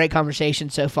has been a great conversation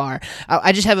so far.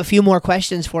 I just have a few more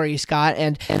questions for you, Scott,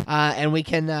 and we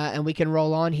can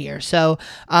roll on here. So,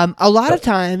 a lot of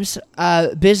times,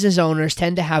 business owners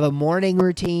tend to have a morning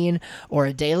routine or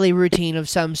a daily routine of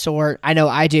some sort. I know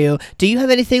I do. Do you have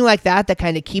anything like that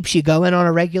kind of keeps you going on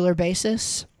a regular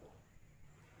basis?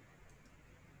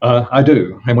 I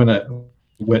do. And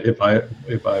if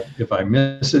I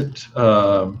miss it,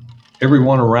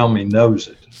 everyone around me knows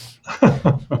it.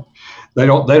 They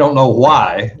don't know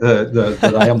why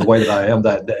that I am the way that I am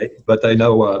that day, but they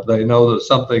know that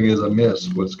something is amiss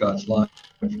with Scott's life.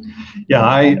 Yeah,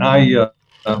 I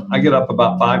get up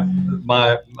about 5.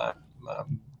 My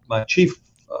chief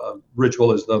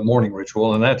ritual is the morning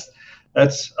ritual, and that's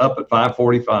up at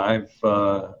 5:45.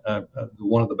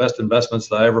 One of the best investments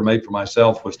that I ever made for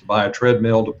myself was to buy a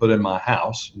treadmill to put in my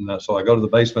house, and so I go to the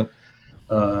basement,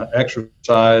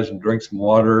 exercise and drink some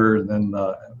water, and then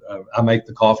I make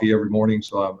the coffee every morning.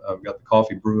 So I've got the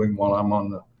coffee brewing while I'm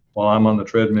on the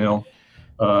treadmill.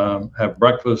 Have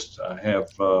breakfast. I have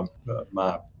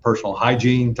my personal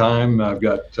hygiene time. I've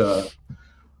got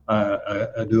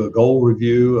I do a goal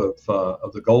review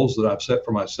of the goals that I've set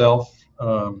for myself,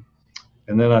 and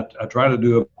then I try to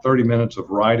do 30 minutes of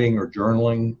writing or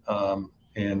journaling,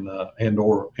 and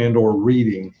or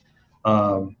reading.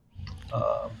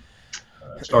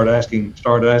 Start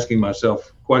asking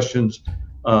myself questions.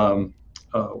 One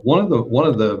of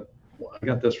the I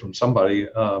got this from somebody.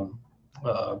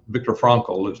 Viktor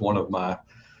Frankl is one of my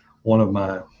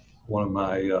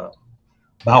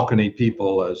balcony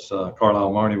people, as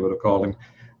Carlisle Marney would have called him.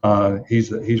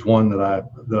 He's one that I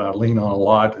lean on a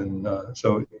lot, and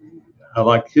so I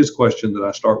like his question that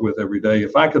I start with every day.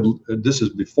 If I could, this is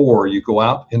before you go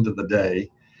out into the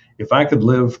day, if I could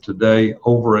live today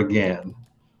over again,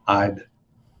 I'd.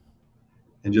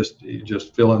 And just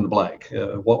fill in the blank.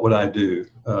 What would I do?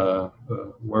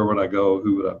 Where would I go?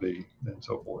 Who would I be? And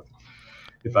so forth.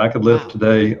 If I could live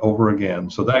today over again.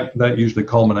 So that usually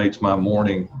culminates my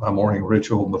morning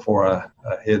ritual before I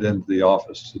head into the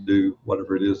office to do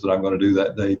whatever it is that I'm going to do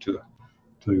that day to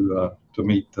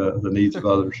meet the needs of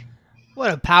others.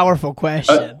 What a powerful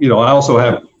question. I also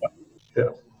have,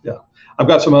 yeah. I've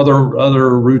got some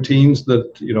other routines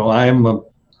that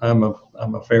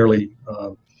I'm a fairly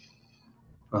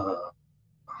I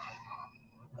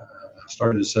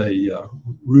started to say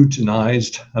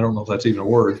routinized. I don't know if that's even a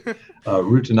word.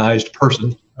 Routinized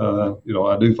person.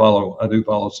 I do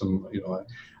follow some.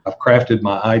 I've crafted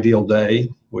my ideal day,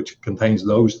 which contains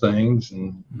those things,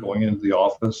 and going into the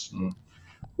office, and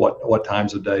what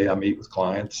times of day I meet with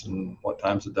clients, and what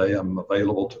times of day I'm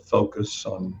available to focus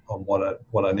on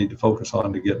what I need to focus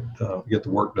on to get the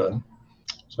work done.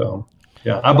 So,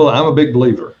 yeah, I'm a big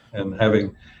believer in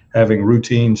having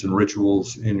routines and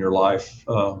rituals in your life.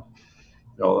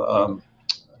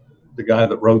 The guy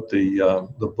that wrote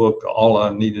the book, All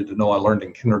I Needed to Know I Learned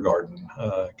in Kindergarten,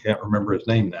 can't remember his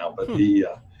name now, but he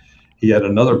had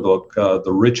another book,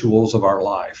 The Rituals of Our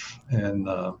Life, and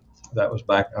that was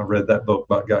back. I read that book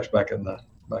back in the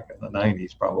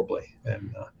 90s probably,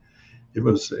 and it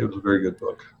was a very good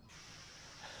book.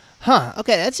 Huh.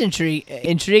 Okay, that's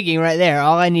intriguing right there.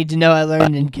 All I need to know I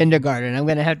learned in kindergarten. I'm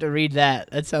gonna have to read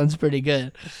that. That sounds pretty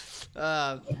good.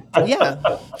 Yeah,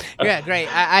 great.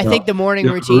 I think the morning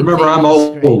routine. Remember, I'm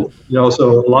old,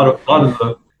 so a lot of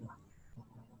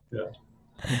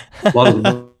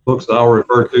the books that I'll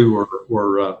refer to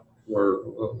were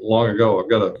long ago. I've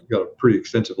got a pretty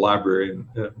extensive library, and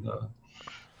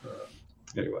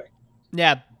anyway.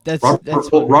 Yeah, Robert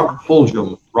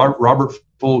Fulghum. Robert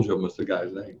Fulghum was the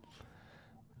guy's name.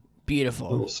 Beautiful.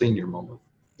 A little senior moment.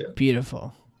 Yeah.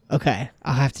 Beautiful. Okay,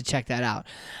 I'll have to check that out.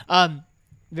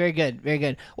 Very good. Very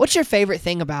good. What's your favorite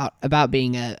thing about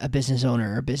being a business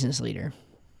owner or business leader?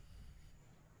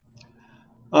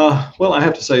 Well, I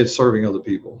have to say it's serving other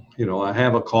people. I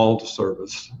have a call to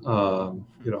service.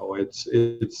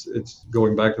 It's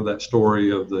going back to that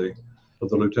story of the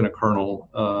lieutenant colonel,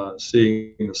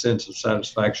 seeing a sense of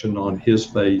satisfaction on his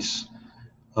face,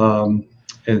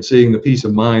 and seeing the peace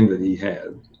of mind that he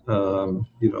had.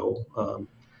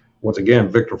 Once again,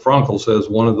 Viktor Frankl says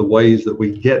one of the ways that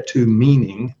we get to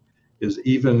meaning is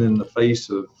even in the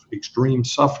face of extreme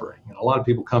suffering. And a lot of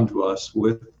people come to us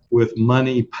with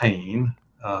money pain.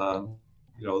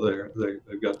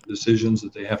 They've got decisions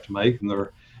that they have to make, and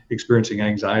they're experiencing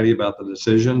anxiety about the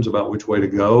decisions, about which way to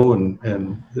go. And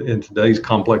in today's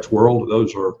complex world,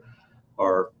 those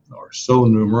are so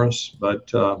numerous.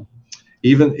 But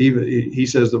even he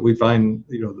says that we find,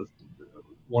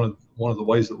 one of the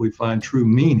ways that we find true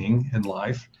meaning in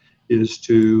life is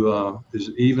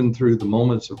even through the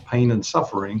moments of pain and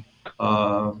suffering,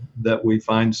 that we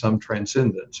find some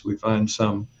transcendence, we find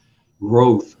some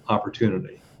growth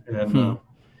opportunity. And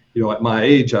at my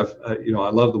age, I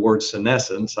love the word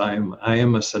senescence. I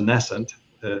am a senescent.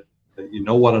 You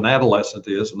know what an adolescent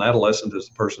is? An adolescent is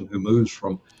the person who moves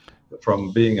from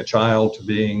being a child to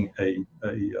being an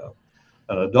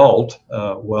adult.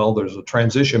 Well, there's a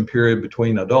transition period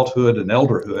between adulthood and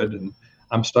elderhood, and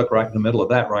I'm stuck right in the middle of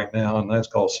that right now, and that's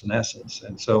called senescence.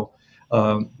 And so,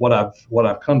 what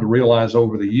I've come to realize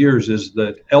over the years is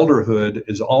that elderhood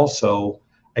is also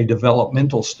a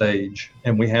developmental stage,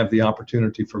 and we have the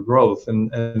opportunity for growth.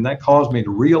 And that caused me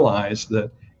to realize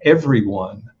that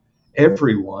everyone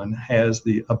has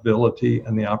the ability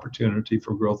and the opportunity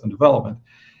for growth and development.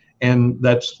 And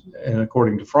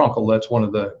according to Frankl, that's one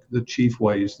of the chief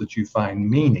ways that you find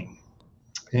meaning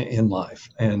in life.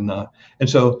 And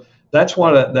so that's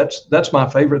my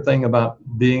favorite thing about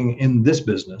being in this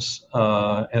business,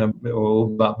 and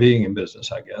about being in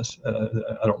business, I guess.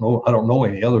 I don't know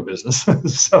any other business,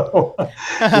 so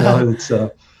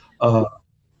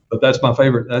but that's my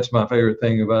favorite. That's my favorite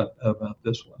thing about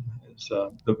this one. It's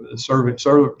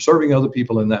serving other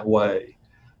people in that way.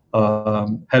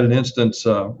 Had an instance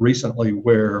recently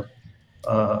where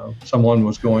someone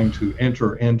was going to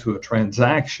enter into a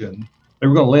transaction. They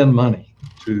were going to lend money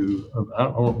to, I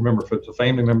don't remember if it's a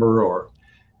family member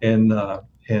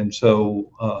and so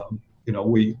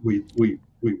we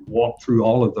walked through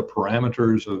all of the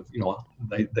parameters of,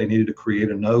 they needed to create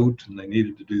a note, and they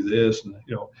needed to do this, and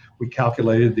we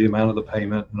calculated the amount of the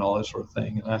payment and all that sort of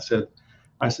thing. And I said,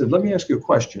 let me ask you a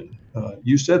question.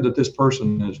 You said that this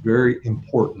person is very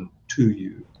important to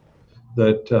you,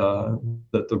 that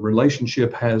the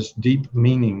relationship has deep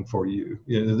meaning for you.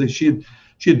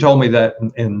 She had told me that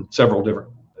in several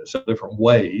different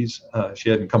ways. She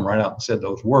hadn't come right out and said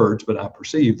those words, but I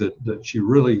perceived that she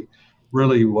really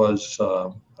was,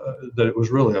 that it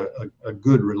was really a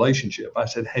good relationship. I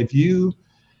said, have you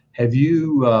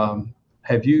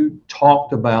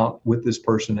talked about with this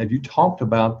person? Have you talked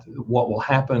about what will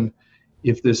happen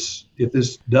if this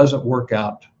doesn't work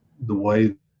out the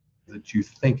way that you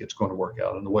think it's going to work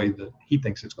out, and the way that he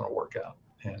thinks it's going to work out?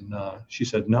 And she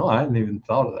said, no, I hadn't even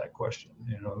thought of that question.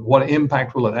 What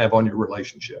impact will it have on your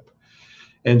relationship?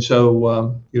 And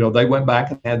so, they went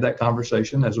back and had that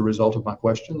conversation as a result of my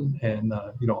question. And,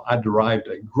 I derived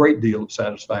a great deal of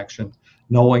satisfaction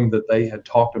knowing that they had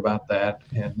talked about that,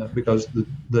 and because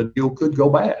the deal could go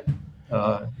bad.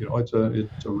 It was a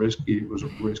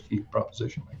risky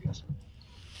proposition, I guess.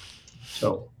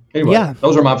 So anyway, yeah.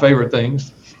 Those are my favorite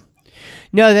things.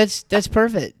 No, that's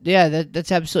perfect. Yeah,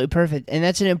 that's absolutely perfect, and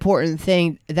that's an important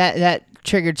thing. That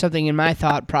triggered something in my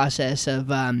thought process of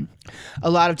a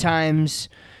lot of times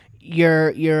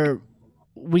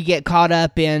we get caught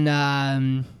up in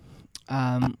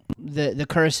the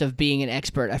curse of being an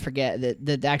expert. I forget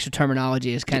the actual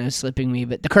terminology is kind of slipping me,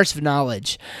 but the curse of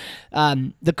knowledge,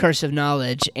 and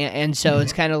so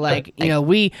it's kind of like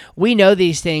we know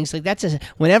these things. Like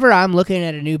whenever I'm looking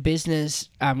at a new business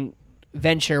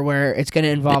venture where it's going to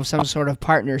involve some sort of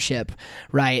partnership,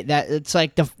 right? That it's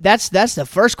like that's the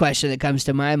first question that comes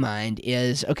to my mind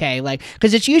is, okay, like,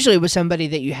 because it's usually with somebody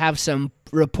that you have some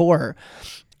rapport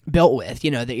built with,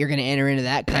 that you're going to enter into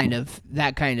that kind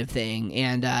of thing,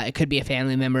 and it could be a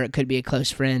family member, it could be a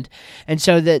close friend, and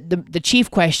so the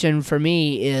chief question for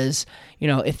me is,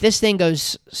 if this thing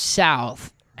goes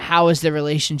south, how is the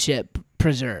relationship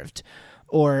preserved?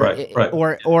 Or right.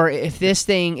 or if this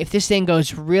thing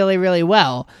goes really, really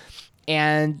well,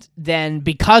 and then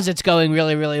because it's going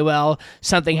really, really well,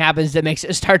 something happens that makes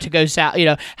it start to go south.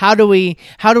 How do we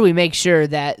make sure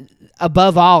that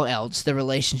above all else the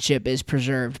relationship is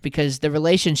preserved, because the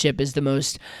relationship is the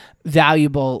most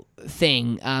valuable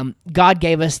thing. God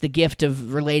gave us the gift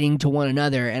of relating to one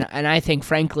another, and I think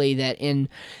frankly that in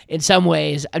some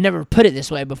ways, I've never put it this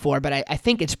way before, but I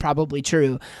think it's probably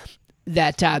true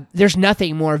that there's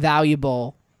nothing more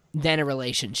valuable than a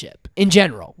relationship in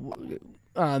general.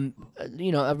 A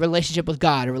relationship with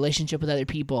God, a relationship with other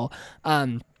people.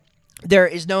 There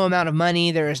is no amount of money,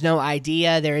 there is no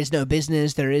idea, there is no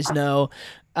business, there is no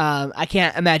I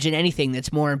can't imagine anything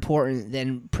that's more important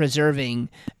than preserving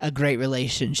a great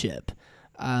relationship,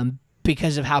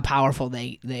 because of how powerful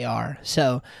they are.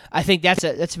 So I think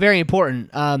that's very important,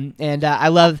 and I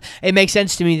love. It makes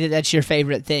sense to me that that's your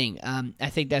favorite thing. I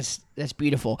think that's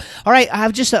beautiful. All right, I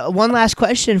have just one last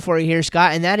question for you here,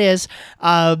 Scott, and that is,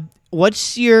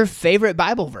 what's your favorite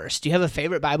Bible verse? Do you have a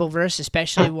favorite Bible verse,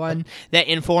 especially one that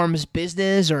informs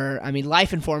business, or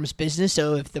life informs business?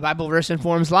 So if the Bible verse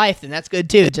informs life, then that's good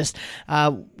too. Just,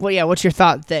 what's your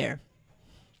thought there?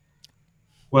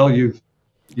 Well, you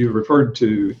referred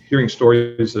to hearing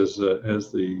stories as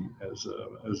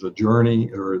a journey,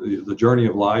 or the journey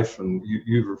of life, and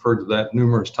you've referred to that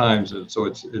numerous times. And so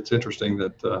it's interesting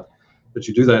that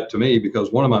you do that to me,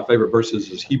 because one of my favorite verses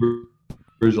is Hebrews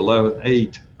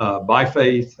 11:8. By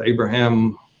faith,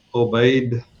 Abraham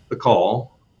obeyed the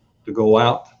call to go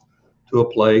out to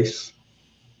a place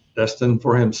destined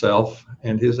for himself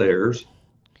and his heirs,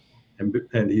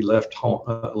 and he left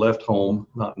home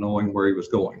not knowing where he was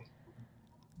going.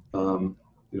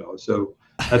 So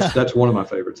that's one of my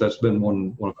favorites. That's been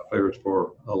one of my favorites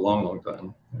for a long, long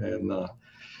time. And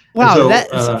wow,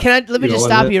 let me just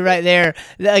stop you right there.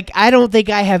 Like, I don't think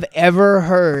I have ever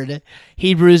heard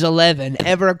Hebrews 11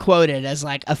 ever quoted as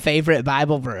like a favorite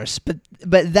Bible verse, but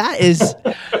that is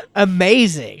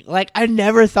amazing. Like, I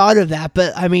never thought of that,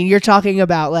 but you're talking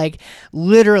about like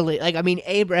literally, like,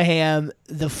 Abraham,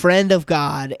 the friend of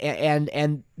God,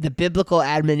 and the biblical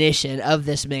admonition of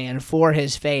this man for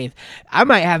his faith. I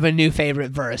might have a new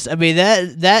favorite verse.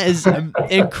 That is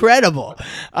incredible.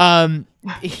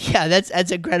 Yeah,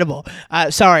 that's incredible.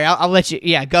 Sorry, I'll let you.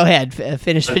 Yeah, go ahead.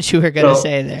 Finish what you were going to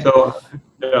say there.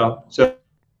 So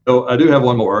I do have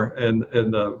one more, and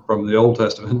from the Old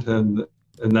Testament, and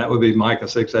that would be Micah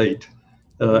 6:8.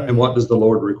 And what does the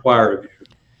Lord require of you,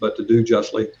 but to do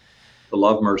justly, to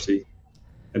love mercy,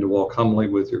 and to walk humbly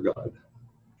with your God?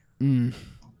 And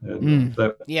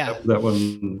that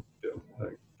one,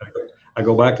 I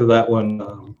go back to that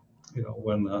one.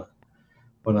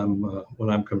 When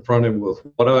I'm confronted with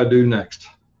what do I do next?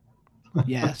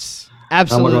 Yes,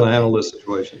 absolutely. How am I going to handle this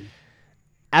situation?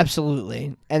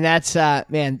 Absolutely. And that's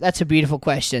that's a beautiful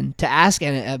question to ask,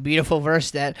 and a beautiful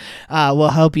verse that will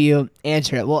help you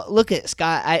answer it. Well, look at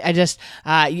Scott. I just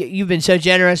you've been so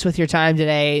generous with your time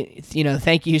today.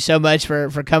 Thank you so much for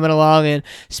coming along and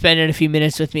spending a few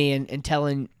minutes with me and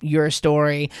telling your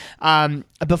story.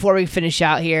 Before we finish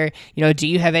out here, do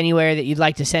you have anywhere that you'd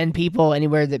like to send people,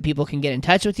 anywhere that people can get in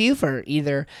touch with you for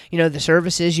either, the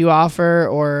services you offer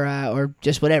or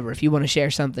just whatever? If you want to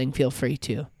share something, feel free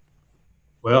to.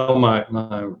 Well, my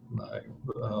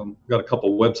got a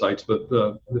couple of websites, but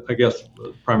I guess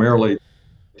primarily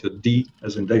to D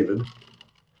as in David,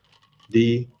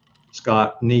 D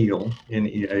Scott Neal,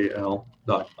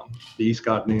 NEAL.com,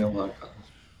 DScottNeal.com.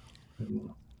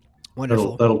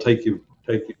 Wonderful. That'll take you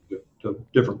to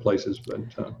different places, but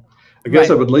I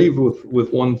guess I would leave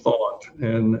with one thought,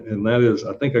 and that is,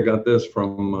 I think I got this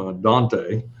from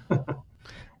Dante,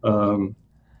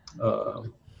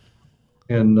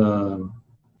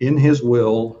 in his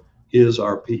will is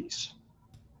our peace,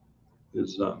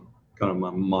 is kind of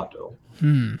my motto.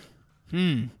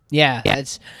 Yeah,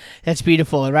 that's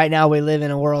beautiful. And right now we live in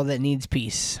a world that needs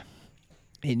peace.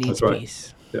 It needs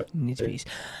peace. Yeah. It needs peace.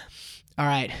 All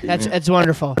right, that's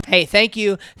wonderful. Hey, thank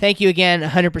you again,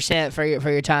 100% for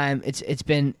your time. It's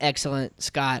been excellent,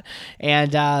 Scott.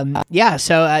 And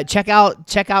so check out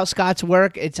Scott's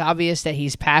work. It's obvious that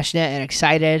he's passionate and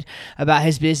excited about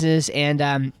his business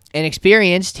and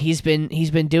experienced. He's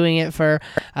been doing it for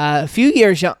a few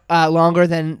years longer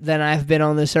than I've been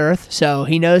on this earth, so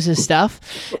he knows his stuff.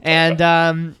 And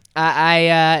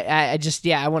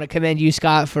I want to commend you,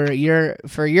 Scott, for your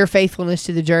faithfulness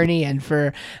to the journey and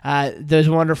for those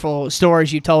wonderful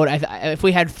stories you told. If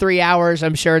we had 3 hours,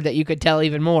 I'm sure that you could tell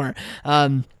even more.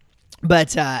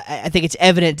 But I think it's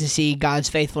evident to see God's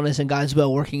faithfulness and God's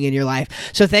will working in your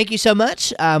life. So thank you so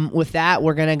much. With that,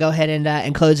 we're going to go ahead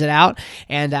and close it out.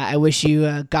 And I wish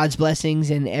you God's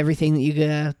blessings and everything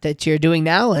that you're doing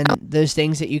now, and those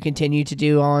things that you continue to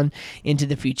do on into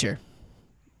the future.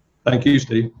 Thank you,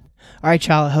 Steve. All right,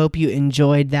 y'all. I hope you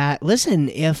enjoyed that. Listen,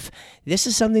 if this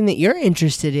is something that you're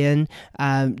interested in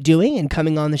doing and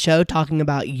coming on the show, talking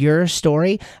about your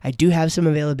story, I do have some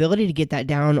availability to get that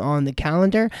down on the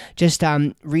calendar. Just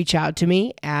reach out to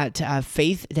me at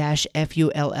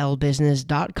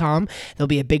faith-fullbusiness.com. There'll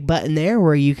be a big button there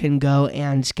where you can go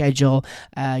and schedule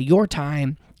your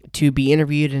time to be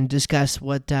interviewed and discuss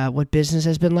what business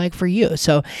has been like for you.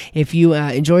 So if you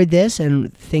enjoyed this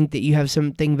and think that you have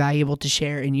something valuable to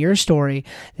share in your story,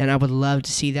 then I would love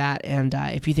to see that. And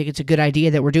if you think it's a good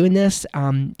idea that we're doing this,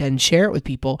 then share it with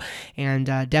people, and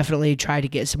definitely try to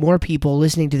get some more people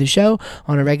listening to the show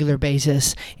on a regular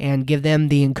basis and give them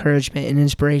the encouragement and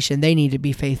inspiration they need to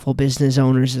be faithful business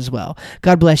owners as well.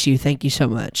 God bless you. Thank you so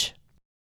much.